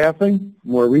more staffing,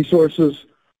 more resources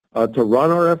to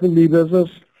run our F&B business.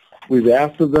 We've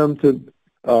asked of them to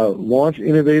launch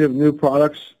innovative new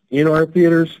products in our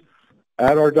theaters,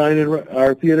 at our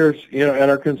our theaters, at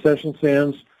our concession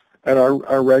stands, at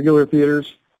our regular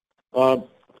theaters.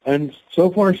 And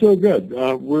so far, so good.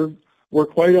 We're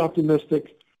quite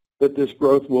optimistic that this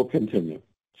growth will continue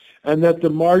and that the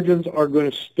margins are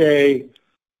going to stay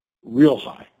real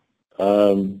high.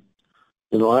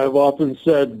 I have often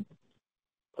said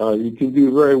you can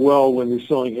do very well when you're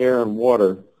selling air and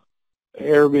water,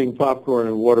 air being popcorn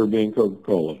and water being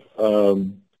Coca-Cola.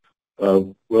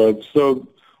 The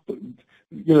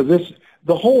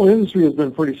whole industry has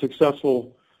been pretty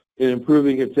successful in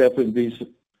improving its F&B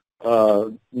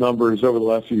numbers over the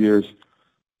last few years,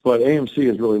 but AMC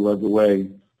has really led the way.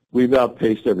 We've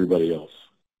outpaced everybody else.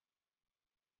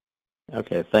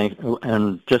 Okay, thanks.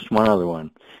 And just one other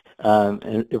one.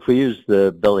 And if we use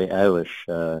the Billie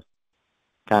Eilish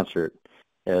concert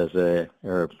or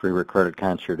a pre-recorded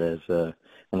concert as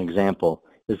an example,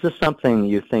 is this something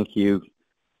you think you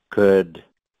could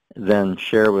then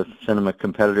share with cinema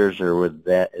competitors, or is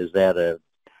that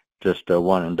just a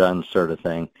one and done sort of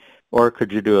thing? Or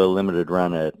could you do a limited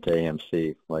run at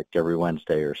AMC, like every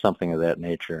Wednesday or something of that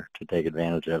nature, to take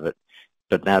advantage of it,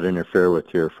 but not interfere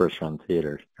with your first-run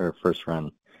theater or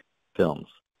first-run films?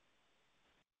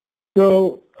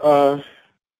 So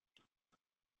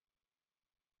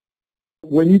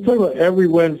when you talk about every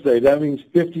Wednesday, that means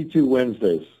 52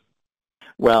 Wednesdays.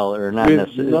 Well, or not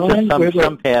necessarily, just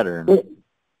some pattern.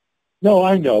 No,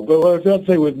 I know, but what I was about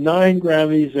to say, with 9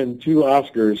 Grammys and 2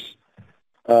 Oscars,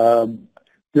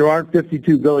 there aren't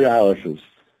 52 Billie Eilishes.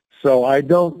 So I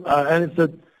don't, and it's a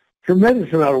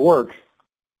tremendous amount of work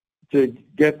to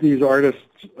get these artists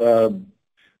to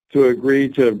agree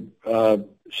to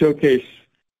showcase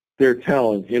their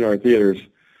talent in our theaters.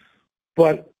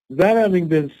 But that having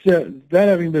been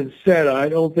said, I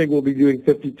don't think we'll be doing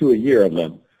 52 a year of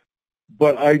them.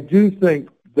 But I do think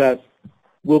that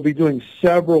we'll be doing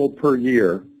several per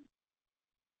year.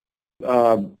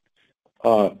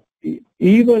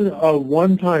 Even a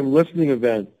one-time listening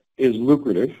event is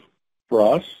lucrative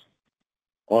for us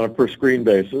on a per-screen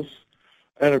basis.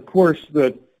 And, of course,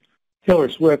 the Taylor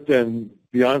Swift and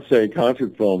Beyonce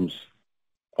concert films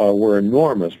were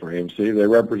enormous for AMC. They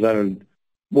represented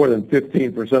more than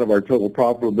 15% of our total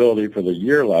profitability for the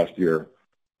year last year,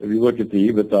 if you look at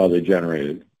the EBITDA they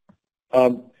generated.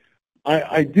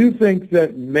 I do think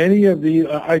that many of the,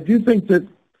 I do think that,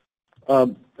 I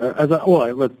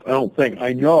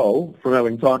know from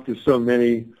having talked to so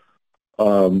many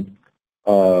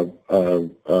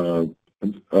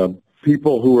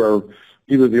people who are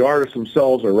either the artists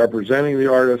themselves or representing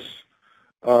the artists,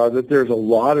 that there's a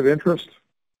lot of interest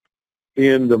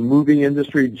in the movie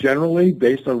industry generally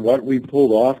based on what we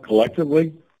pulled off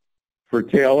collectively for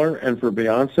Taylor and for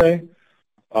Beyonce.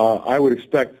 I would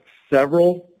expect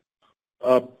several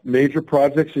major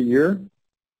projects a year.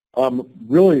 I'm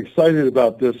really excited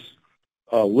about this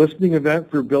listening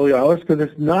event for Billie Eilish because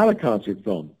it's not a concert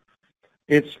film.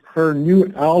 It's her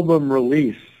new album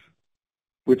release,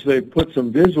 which they've put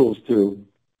some visuals to.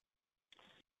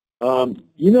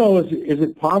 You know, is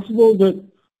it possible that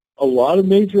a lot of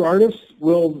major artists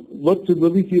will look to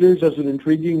movie theaters as an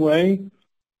intriguing way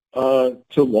to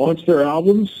launch their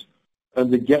albums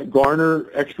and to garner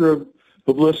extra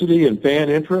publicity and fan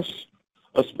interest,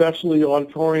 especially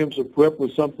auditoriums equipped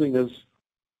with something as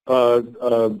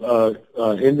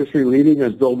industry-leading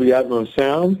as Dolby Atmos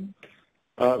sound?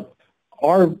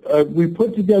 We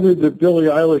put together the Billie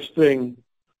Eilish thing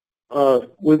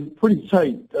with pretty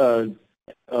tight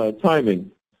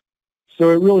timing, so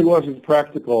it really wasn't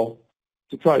practical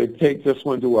to try to take this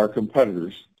one to our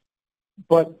competitors.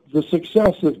 But the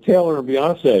success of Taylor and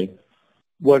Beyonce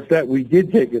was that we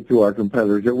did take it to our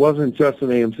competitors. It wasn't just an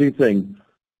AMC thing.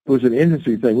 It was an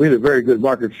industry thing. We had a very good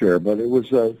market share, but it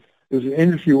was an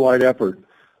industry-wide effort.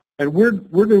 And we're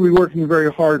going to be working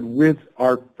very hard with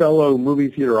our fellow movie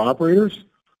theater operators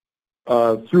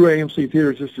through AMC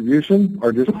Theatres Distribution,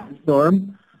 our distribution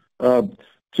arm,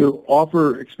 to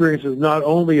offer experiences not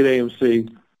only at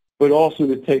AMC, but also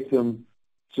to take them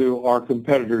to our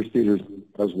competitors' theaters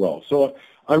as well. So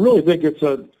I really think it's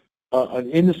an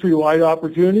industry-wide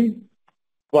opportunity,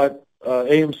 but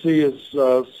AMC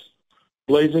is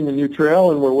blazing a new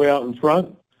trail, and we're way out in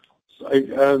front.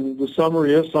 And the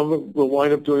summary is some of it we'll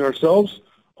wind up doing ourselves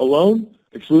alone,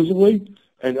 exclusively,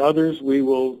 and others we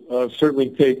will certainly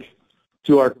take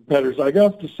to our competitors. I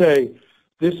have to say,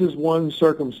 this is one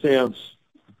circumstance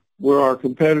where our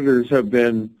competitors have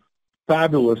been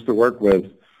fabulous to work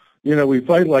with. You know, we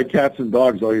fight like cats and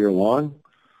dogs all year long,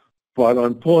 but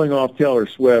on pulling off Taylor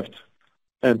Swift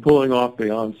and pulling off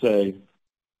Beyonce,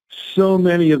 so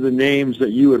many of the names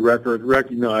that you would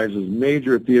recognize as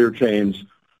major theater chains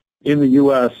in the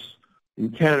U.S., in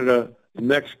Canada, in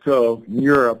Mexico, in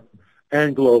Europe,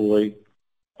 and globally,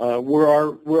 we're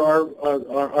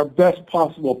our best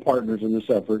possible partners in this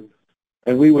effort,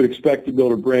 and we would expect to be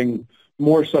able to bring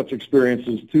more such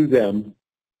experiences to them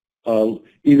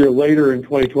either later in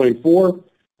 2024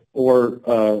 or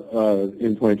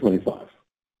in 2025.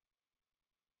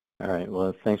 All right.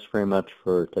 Well, thanks very much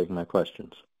for taking my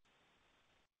questions.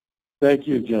 Thank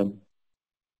you, Jim.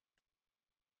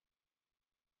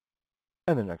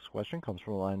 And the next question comes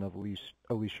from the line of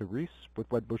Alicia Reese with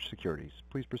Wedbush Securities.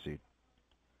 Please proceed.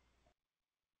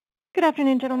 Good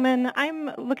afternoon, gentlemen.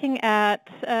 I'm looking at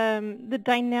the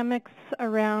dynamics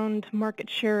around market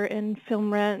share in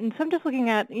film rent. And so I'm just looking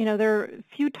at, you know, there are a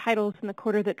few titles in the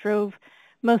quarter that drove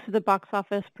most of the box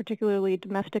office, particularly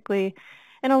domestically.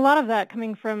 And a lot of that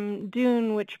coming from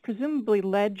Dune, which presumably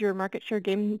led your market share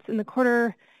gains in the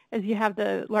quarter, as you have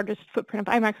the largest footprint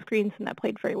of IMAX screens, and that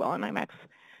played very well on IMAX.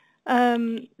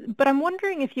 But I'm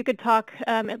wondering if you could talk,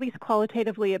 at least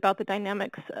qualitatively, about the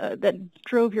dynamics that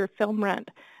drove your film rent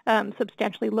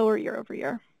substantially lower year over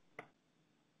year.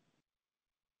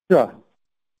 Sure.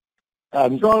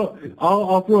 Sean,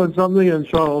 I'll throw in something, and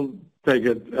Sean will take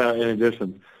it in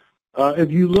addition.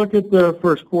 If you look at the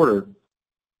first quarter,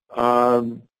 there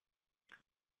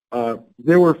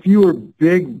were fewer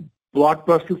big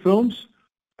blockbuster films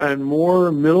and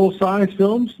more middle-sized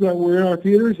films that were in our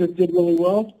theaters that did really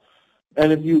well.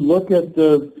 And if you look at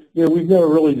we've never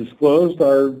really disclosed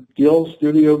our deals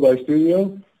studio by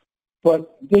studio,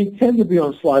 but they tend to be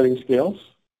on sliding scales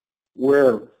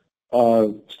where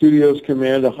studios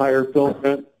command a higher film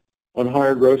rent on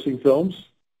higher grossing films.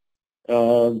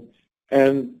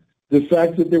 And the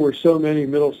fact that there were so many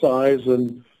middle-sized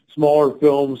and smaller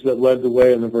films that led the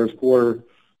way in the first quarter,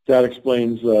 that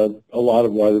explains a lot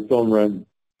of why the film rent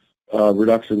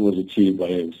reduction was achieved by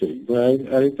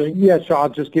AMC. Anything? Yeah, sure. I'll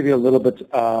just give you a little bit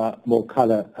more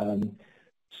color.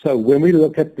 So when we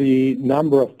look at the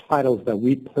number of titles that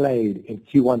we played in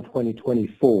Q1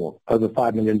 2024, over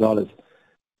 $5 million,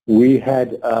 we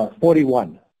had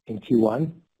 41 in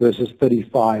Q1 versus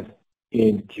 35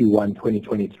 in Q1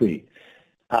 2023.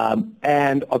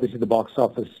 And obviously the box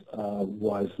office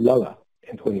was lower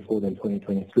in 24 than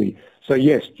 2023. So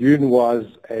yes, June was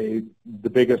the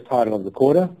biggest title of the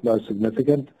quarter, most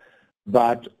significant.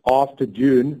 But after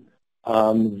June,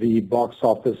 the box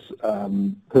office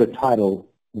per title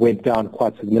went down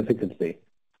quite significantly.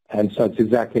 And so it's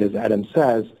exactly as Adam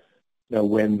says, you know,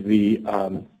 when the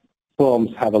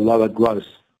films have a lower gross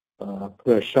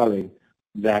per showing,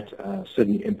 that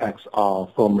certainly impacts our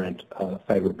film rent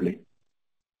favorably.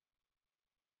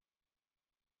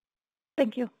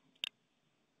 Thank you.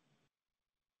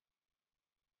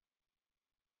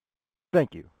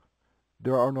 Thank you.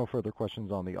 There are no further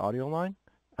questions on the audio line.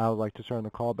 I would like to turn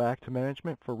the call back to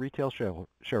management for retail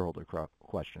shareholder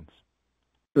questions.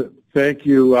 Thank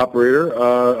you, operator.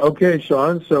 Okay,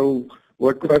 Sean, so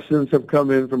what questions have come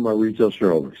in from our retail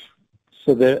shareholders?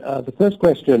 So the first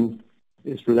question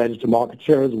is related to market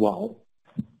share as well.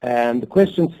 And the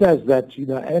question says that,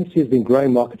 AMC has been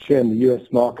growing market share in the U.S.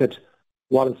 market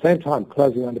while at the same time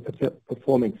closing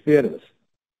underperforming theaters.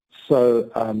 So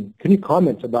can you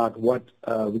comment about what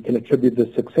we can attribute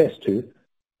this success to?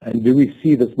 And do we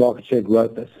see this market share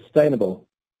growth as sustainable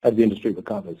as the industry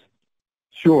recovers?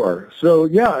 Sure. So,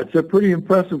 yeah, it's a pretty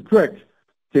impressive trick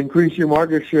to increase your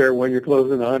market share when you're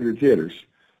closing 100 theaters.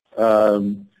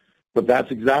 But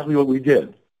that's exactly what we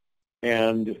did.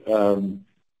 And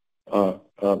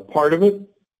part of it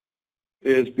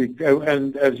is,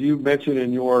 and as you mentioned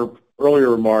in your earlier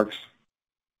remarks,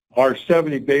 our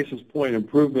 70 basis point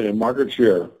improvement in market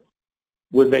share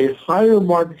with a higher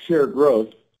market share growth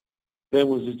than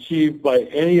was achieved by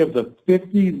any of the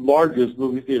 50 largest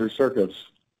movie theater circuits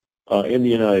in the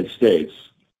United States.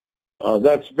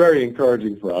 That's very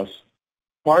encouraging for us.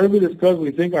 Part of it is because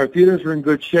we think our theaters are in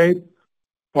good shape.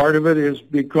 Part of it is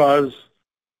because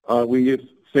we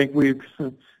think we've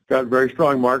got very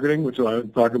strong marketing, which I'll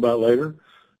talk about later.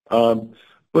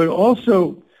 But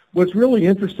also, what's really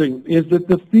interesting is that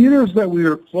the theaters that we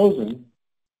are closing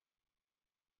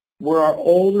were our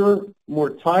older,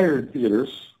 more tired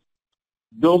theaters,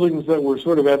 buildings that were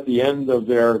sort of at the end of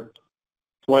their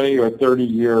 20 or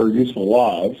 30-year useful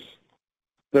lives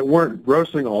that weren't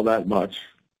grossing all that much.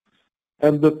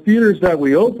 And the theaters that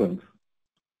we opened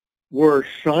were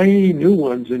shiny new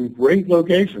ones in great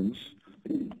locations,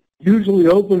 usually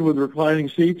opened with reclining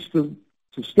seats to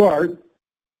start.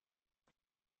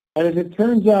 And as it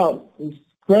turns out, it's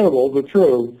incredible but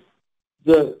true,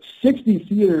 the 60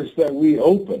 theaters that we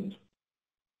opened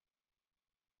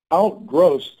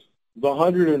outgrossed the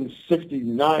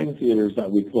 169 theaters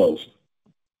that we closed.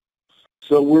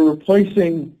 So we're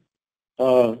replacing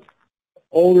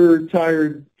older,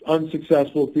 tired,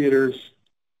 unsuccessful theaters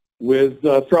with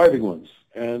thriving ones.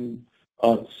 And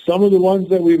some of the ones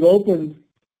that we've opened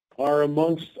are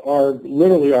amongst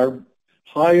literally our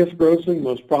highest grossing,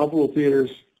 most profitable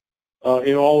theaters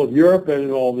in all of Europe and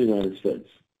in all of the United States.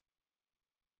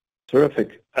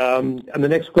 Terrific. And the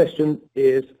next question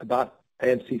is about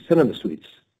AMC Cinema Suites.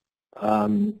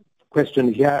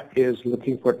 Question here is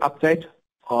looking for an update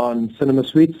on Cinema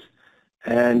Suites,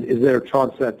 and is there a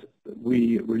chance that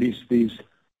we release these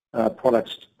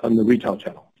products on the retail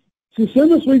channel? So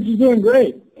Cinema Suites is doing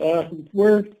great.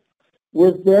 We're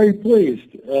very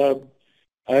pleased.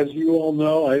 As you all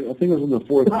know, I think it was in the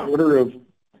fourth quarter of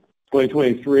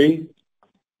 2023,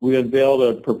 we unveiled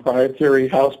a proprietary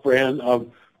house brand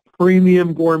of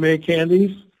premium gourmet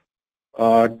candies,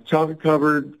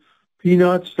 chocolate-covered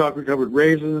peanuts, chocolate-covered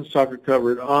raisins,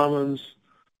 chocolate-covered almonds,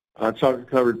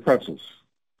 chocolate-covered pretzels.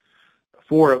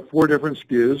 Four different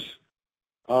SKUs.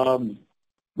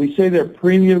 We say they're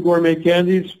premium gourmet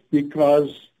candies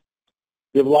because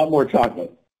they have a lot more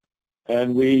chocolate.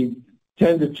 And we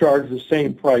tend to charge the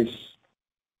same price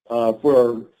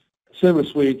for Cinema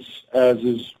Suites as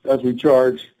we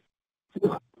charge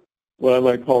what I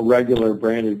might call regular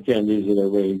branded candies that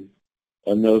everybody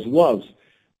knows and loves.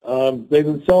 They've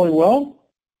been selling well.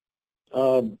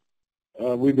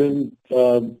 We've been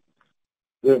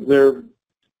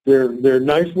they're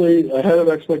nicely ahead of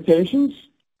expectations.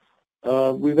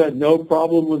 We've had no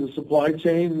problem with the supply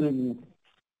chain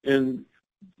and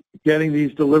getting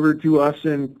these delivered to us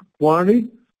in quantity.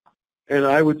 And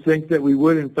I would think that we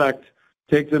would, in fact,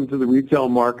 take them to the retail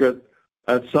market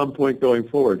at some point going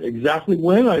forward. Exactly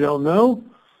when, I don't know.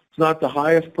 It's not the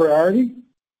highest priority.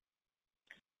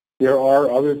 There are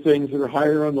other things that are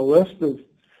higher on the list of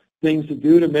things to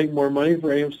do to make more money for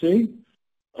AMC.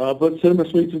 But Cinema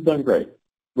Suites have done great.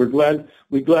 We're glad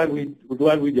we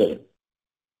did it.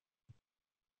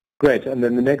 Great. And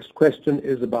then the next question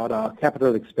is about our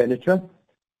capital expenditure.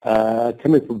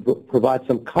 Can we provide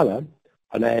some color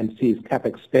on AMC's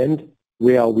CapEx spend?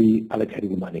 Where are we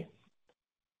allocating the money?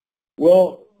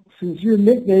 Well, since your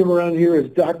nickname around here is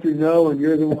Dr. No, and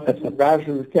you're the one who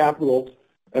rations capital,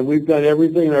 and we've done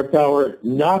everything in our power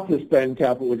not to spend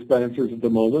capital expenditures at the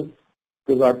moment,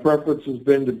 because our preference has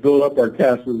been to build up our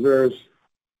cash reserves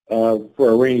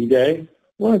for a rainy day.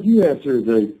 Why don't you answer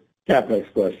the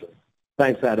CapEx question?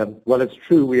 Thanks, Adam. Well, it's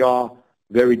true we are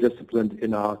very disciplined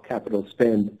in our capital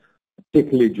spend,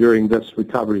 particularly during this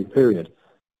recovery period.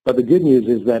 But the good news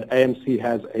is that AMC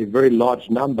has a very large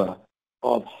number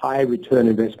of high return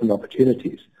investment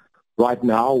opportunities. Right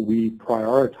now, we're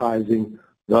prioritizing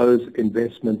those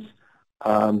investments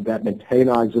that maintain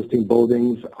our existing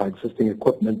buildings, our existing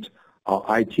equipment, our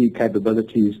IT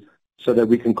capabilities, so that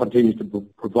we can continue to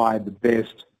provide the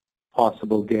best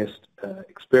possible guest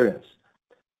experience.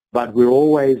 But we're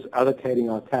always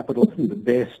allocating our capital to the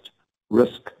best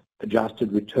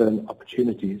risk-adjusted return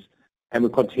opportunities, and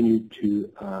we'll continue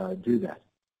to do that.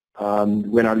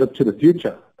 When I look to the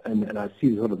future and I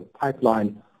see sort of the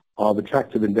pipeline of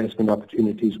attractive investment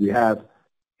opportunities we have,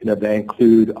 they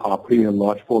include our premium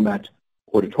large format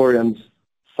auditoriums,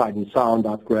 sight and sound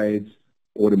upgrades,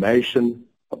 automation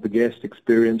of the guest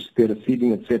experience, theater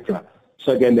seating, etc.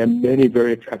 So again, there are many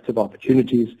very attractive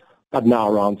opportunities, but now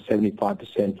around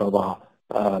 75% of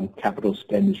our capital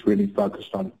spend is really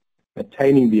focused on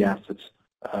maintaining the assets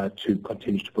to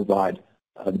continue to provide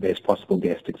the best possible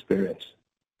guest experience.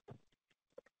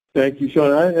 Thank you,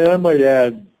 Sean. I might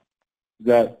add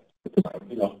that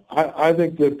I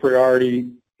think the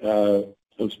priority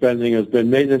of spending has been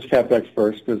maintenance CapEx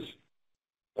first, because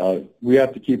we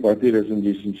have to keep our theaters in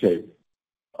decent shape.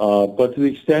 But to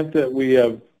the extent that we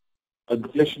have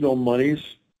additional monies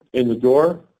in the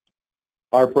door,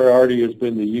 our priority has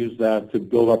been to use that to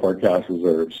build up our cash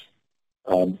reserves.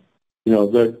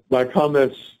 My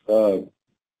comments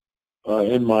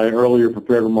in my earlier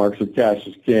prepared remarks of cash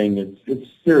is king, it's a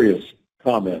serious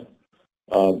comment.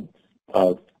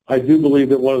 I do believe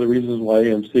that one of the reasons why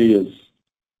AMC has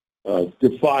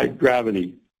defied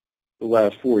gravity the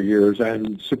last 4 years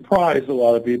and surprised a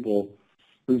lot of people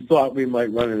who thought we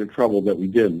might run into trouble that we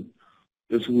didn't,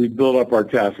 is we built up our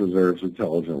cash reserves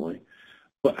intelligently.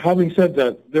 But having said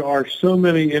that, there are so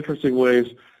many interesting ways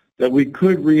that we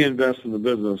could reinvest in the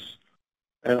business,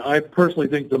 and I personally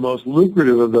think the most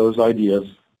lucrative of those ideas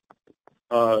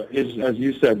is, as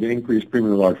you said, the increased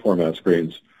premium large format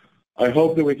screens. I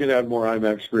hope that we can add more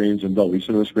IMAX screens and Dolby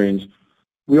Cinema screens.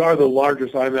 We are the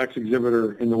largest IMAX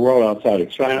exhibitor in the world outside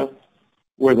of China.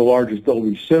 We're the largest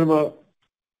Dolby Cinema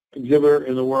exhibitor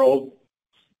in the world.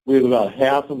 We have about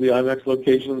half of the IMAX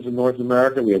locations in North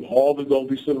America. We have all the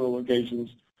Dolby Cinema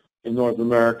locations in North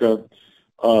America.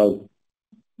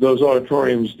 Those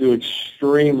auditoriums do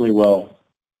extremely well.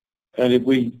 And if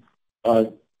we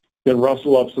can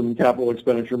rustle up some capital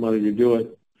expenditure money to do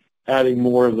it, adding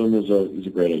more of them is a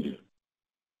great idea.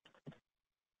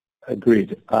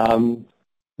 Agreed.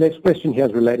 Next question here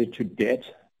is related to debt.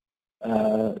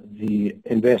 The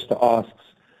investor asks,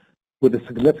 with a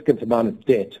significant amount of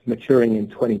debt maturing in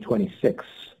 2026,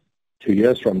 2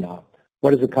 years from now,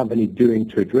 what is the company doing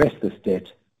to address this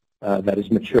debt that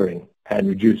is maturing and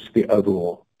reduce the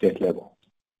overall debt level?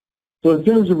 So in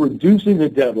terms of reducing the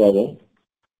debt level,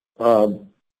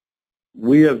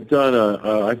 we have done,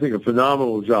 I think, a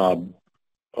phenomenal job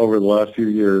over the last few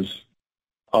years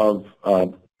of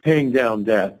paying down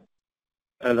debt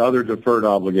and other deferred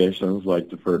obligations like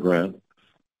deferred rent.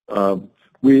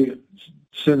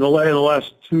 In the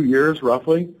last 2 years,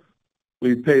 roughly,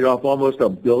 we've paid off almost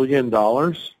 $1 billion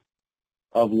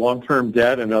of long-term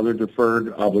debt and other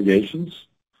deferred obligations,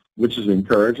 which is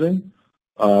encouraging.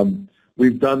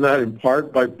 We've done that in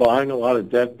part by buying a lot of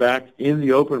debt back in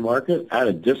the open market at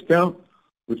a discount,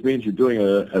 which means you're doing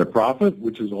it at a profit,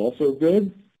 which is also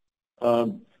good.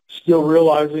 Still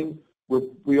realizing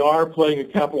we are playing a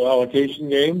capital allocation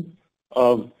game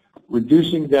of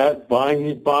reducing debt,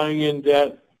 buying in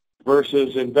debt,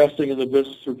 versus investing in the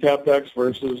business through CapEx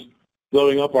versus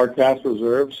building up our cash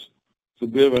reserves. It's a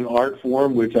bit of an art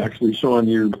form, which actually, Sean,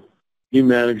 you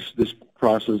manage this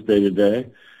process day to day.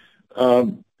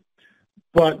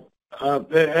 But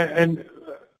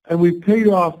we've paid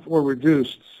off or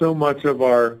reduced so much of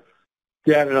our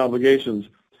debt and obligations.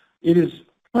 It is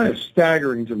kind of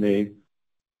staggering to me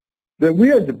that we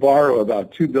had to borrow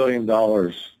about $2 billion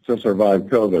to survive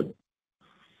COVID.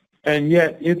 And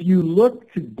yet, if you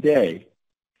look today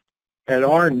at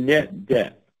our net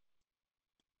debt,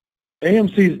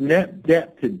 AMC's net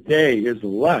debt today is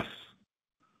less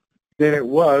than it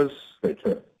was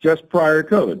just prior to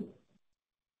COVID.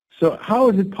 So how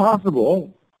is it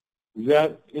possible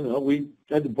that, we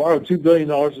had to borrow $2 billion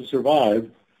to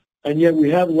survive, and yet we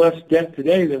have less debt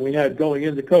today than we had going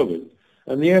into COVID?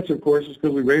 And the answer, of course, is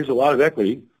because we raised a lot of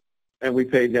equity and we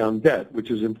paid down debt,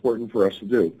 which is important for us to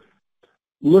do.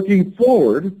 Looking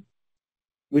forward,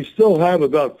 we still have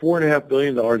about $4.5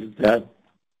 billion of debt.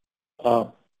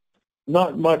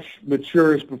 Not much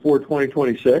matures before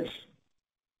 2026,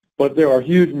 but there are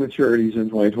huge maturities in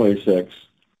 2026.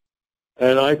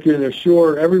 And I can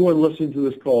assure everyone listening to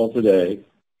this call today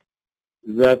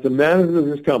that the management of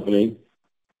this company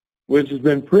which has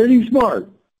been pretty smart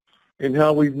in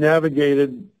how we've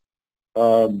navigated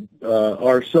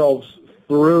ourselves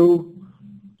through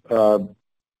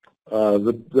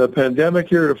the pandemic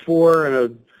heretofore,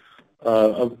 and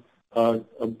a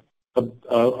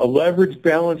leveraged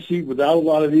balance sheet without a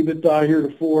lot of EBITDA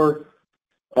heretofore.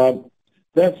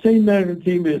 That same management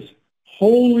team is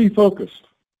wholly focused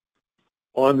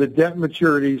on the debt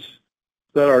maturities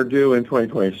that are due in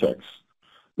 2026.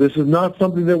 This is not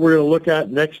something that we're going to look at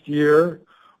next year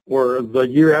or the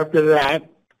year after that.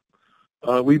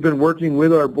 We've been working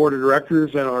with our board of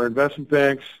directors and our investment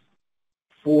banks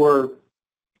for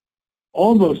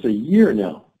almost a year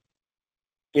now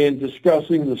in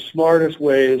discussing the smartest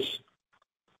ways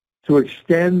to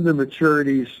extend the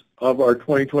maturities of our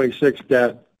 2026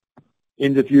 debt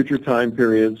into future time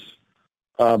periods.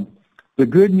 The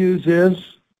good news is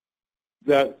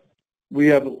that we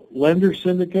have lender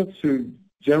syndicates who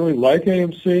generally like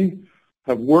AMC,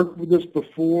 have worked with us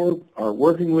before, are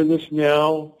working with us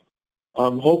now.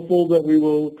 I'm hopeful that we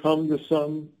will come to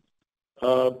some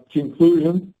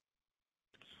conclusion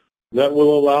that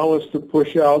will allow us to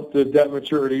push out the debt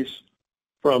maturities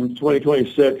from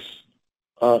 2026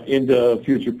 into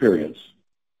future periods.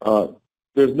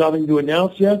 There's nothing to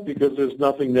announce yet because there's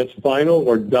nothing that's final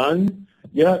or done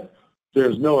yet.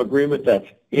 There's no agreement that's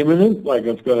imminent, like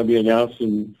it's going to be announced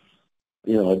in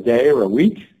a day or a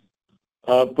week.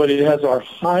 But it has our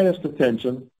highest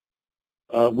attention.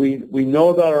 We know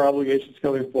about our obligations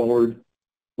coming forward.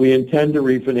 We intend to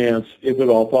refinance if at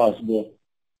all possible,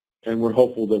 and we're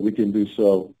hopeful that we can do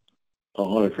so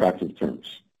on attractive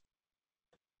terms.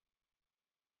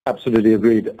 Absolutely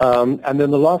agreed. And then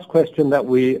the last question that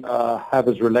we have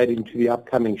is relating to the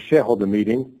upcoming shareholder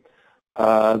meeting.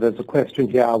 There's a question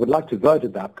here. I would like to vote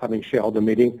at the upcoming shareholder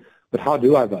meeting, but how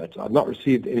do I vote? I've not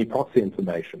received any proxy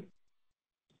information.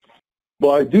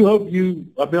 Well, I hope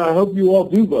you all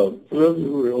do vote, for those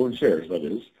who own shares, that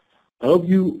is. I hope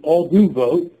you all do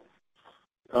vote.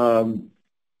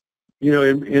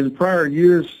 In prior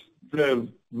years, the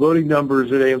voting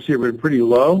numbers at AMC have been pretty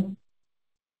low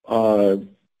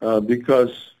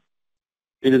because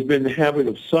it has been the habit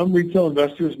of some retail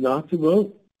investors not to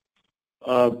vote.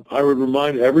 I would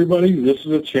remind everybody this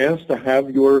is a chance to have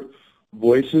your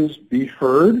voices be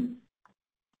heard.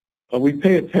 We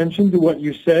pay attention to what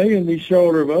you say in these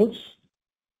shareholder votes.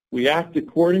 We act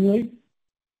accordingly.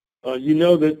 You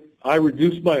know that I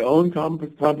reduced my own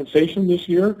compensation this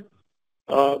year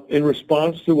in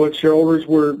response to what shareholders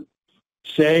were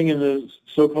saying in the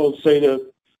so-called say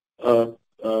on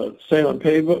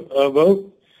pay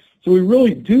vote. So we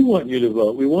really do want you to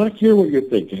vote. We want to hear what you're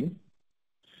thinking.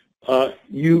 But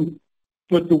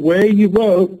the way you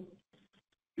vote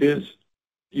is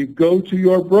you go to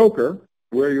your broker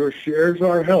where your shares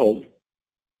are held,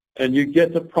 and you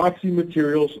get the proxy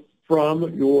materials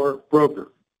from your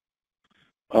broker.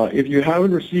 If you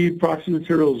haven't received proxy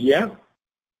materials yet,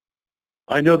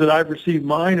 I know that I've received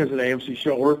mine as an AMC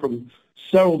shareholder from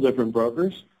several different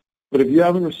brokers, but if you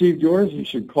haven't received yours, you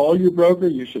should call your broker.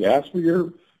 You should ask for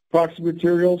your proxy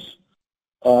materials.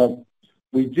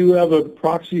 We do have a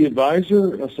proxy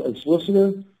advisor, a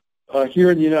solicitor,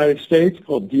 here in the United States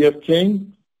called D.F.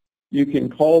 King. You can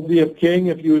call D.F. King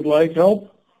if you would like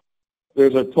help.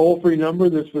 There's a toll-free number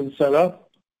that's been set up,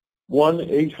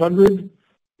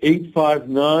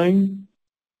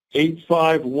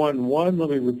 1-800-859-8511. Let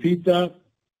me repeat that,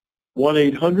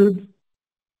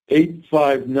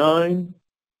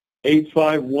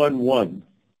 1-800-859-8511.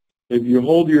 If you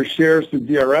hold your shares through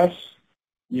DRS,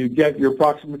 you get your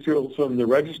proxy materials from the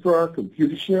registrar,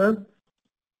 Computershare.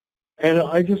 And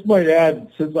I just might add,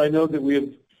 since I know that we have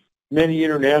many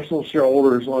international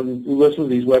shareholders who listen to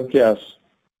these webcasts,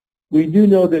 we do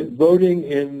know that voting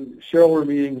in shareholder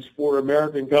meetings for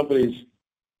American companies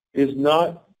is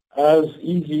not as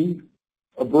easy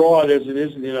abroad as it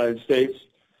is in the United States.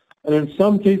 And in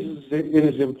some cases, it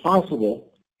is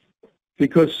impossible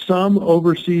because some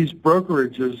overseas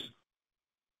brokerages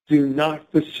do not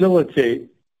facilitate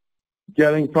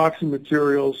getting proxy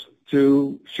materials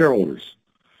to shareholders.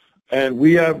 And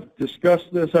we have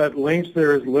discussed this at length.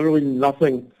 There is literally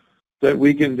nothing that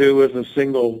we can do as a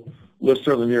single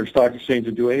lister on the New York Stock Exchange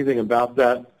to do anything about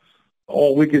that.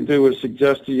 All we can do is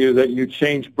suggest to you that you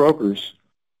change brokers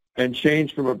and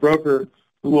change from a broker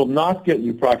who will not get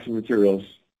you proxy materials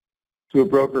to a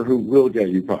broker who will get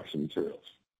you proxy materials.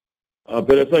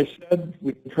 But as I said,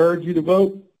 we encourage you to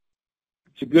vote.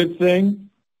 It's a good thing.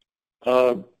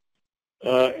 And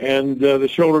the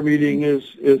shareholder meeting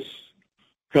is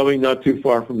coming not too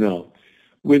far from now.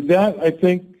 With that, I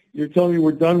think you're telling me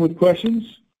we're done with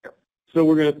questions. So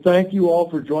we're going to thank you all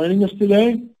for joining us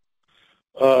today.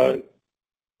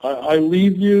 I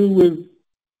leave you with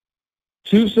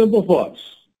two simple thoughts.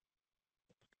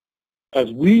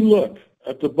 As we look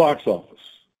at the box office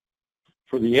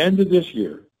for the end of this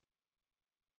year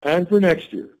and for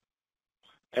next year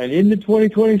and into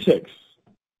 2026,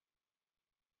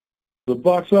 the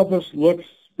box office looks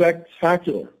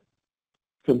spectacular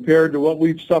compared to what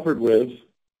we've suffered with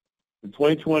in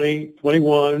 2020,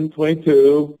 21,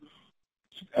 22,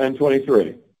 and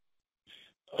 23.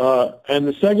 And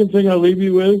the second thing I'll leave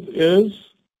you with is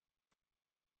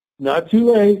not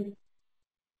too late. It's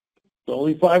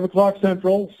only 5 o'clock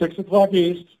Central, 6 o'clock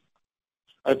East.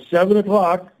 At 7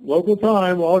 o'clock local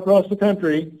time all across the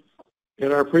country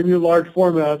in our premium large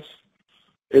formats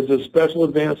is a special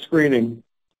advanced screening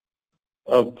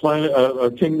of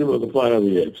Kingdom of the Planet of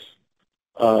the Apes.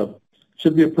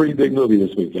 Should be a pretty big movie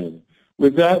this weekend.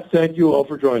 With that, thank you all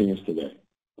for joining us today.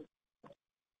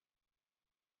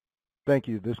 Thank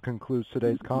you. This concludes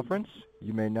today's conference.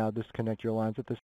 You may now disconnect your lines at this time.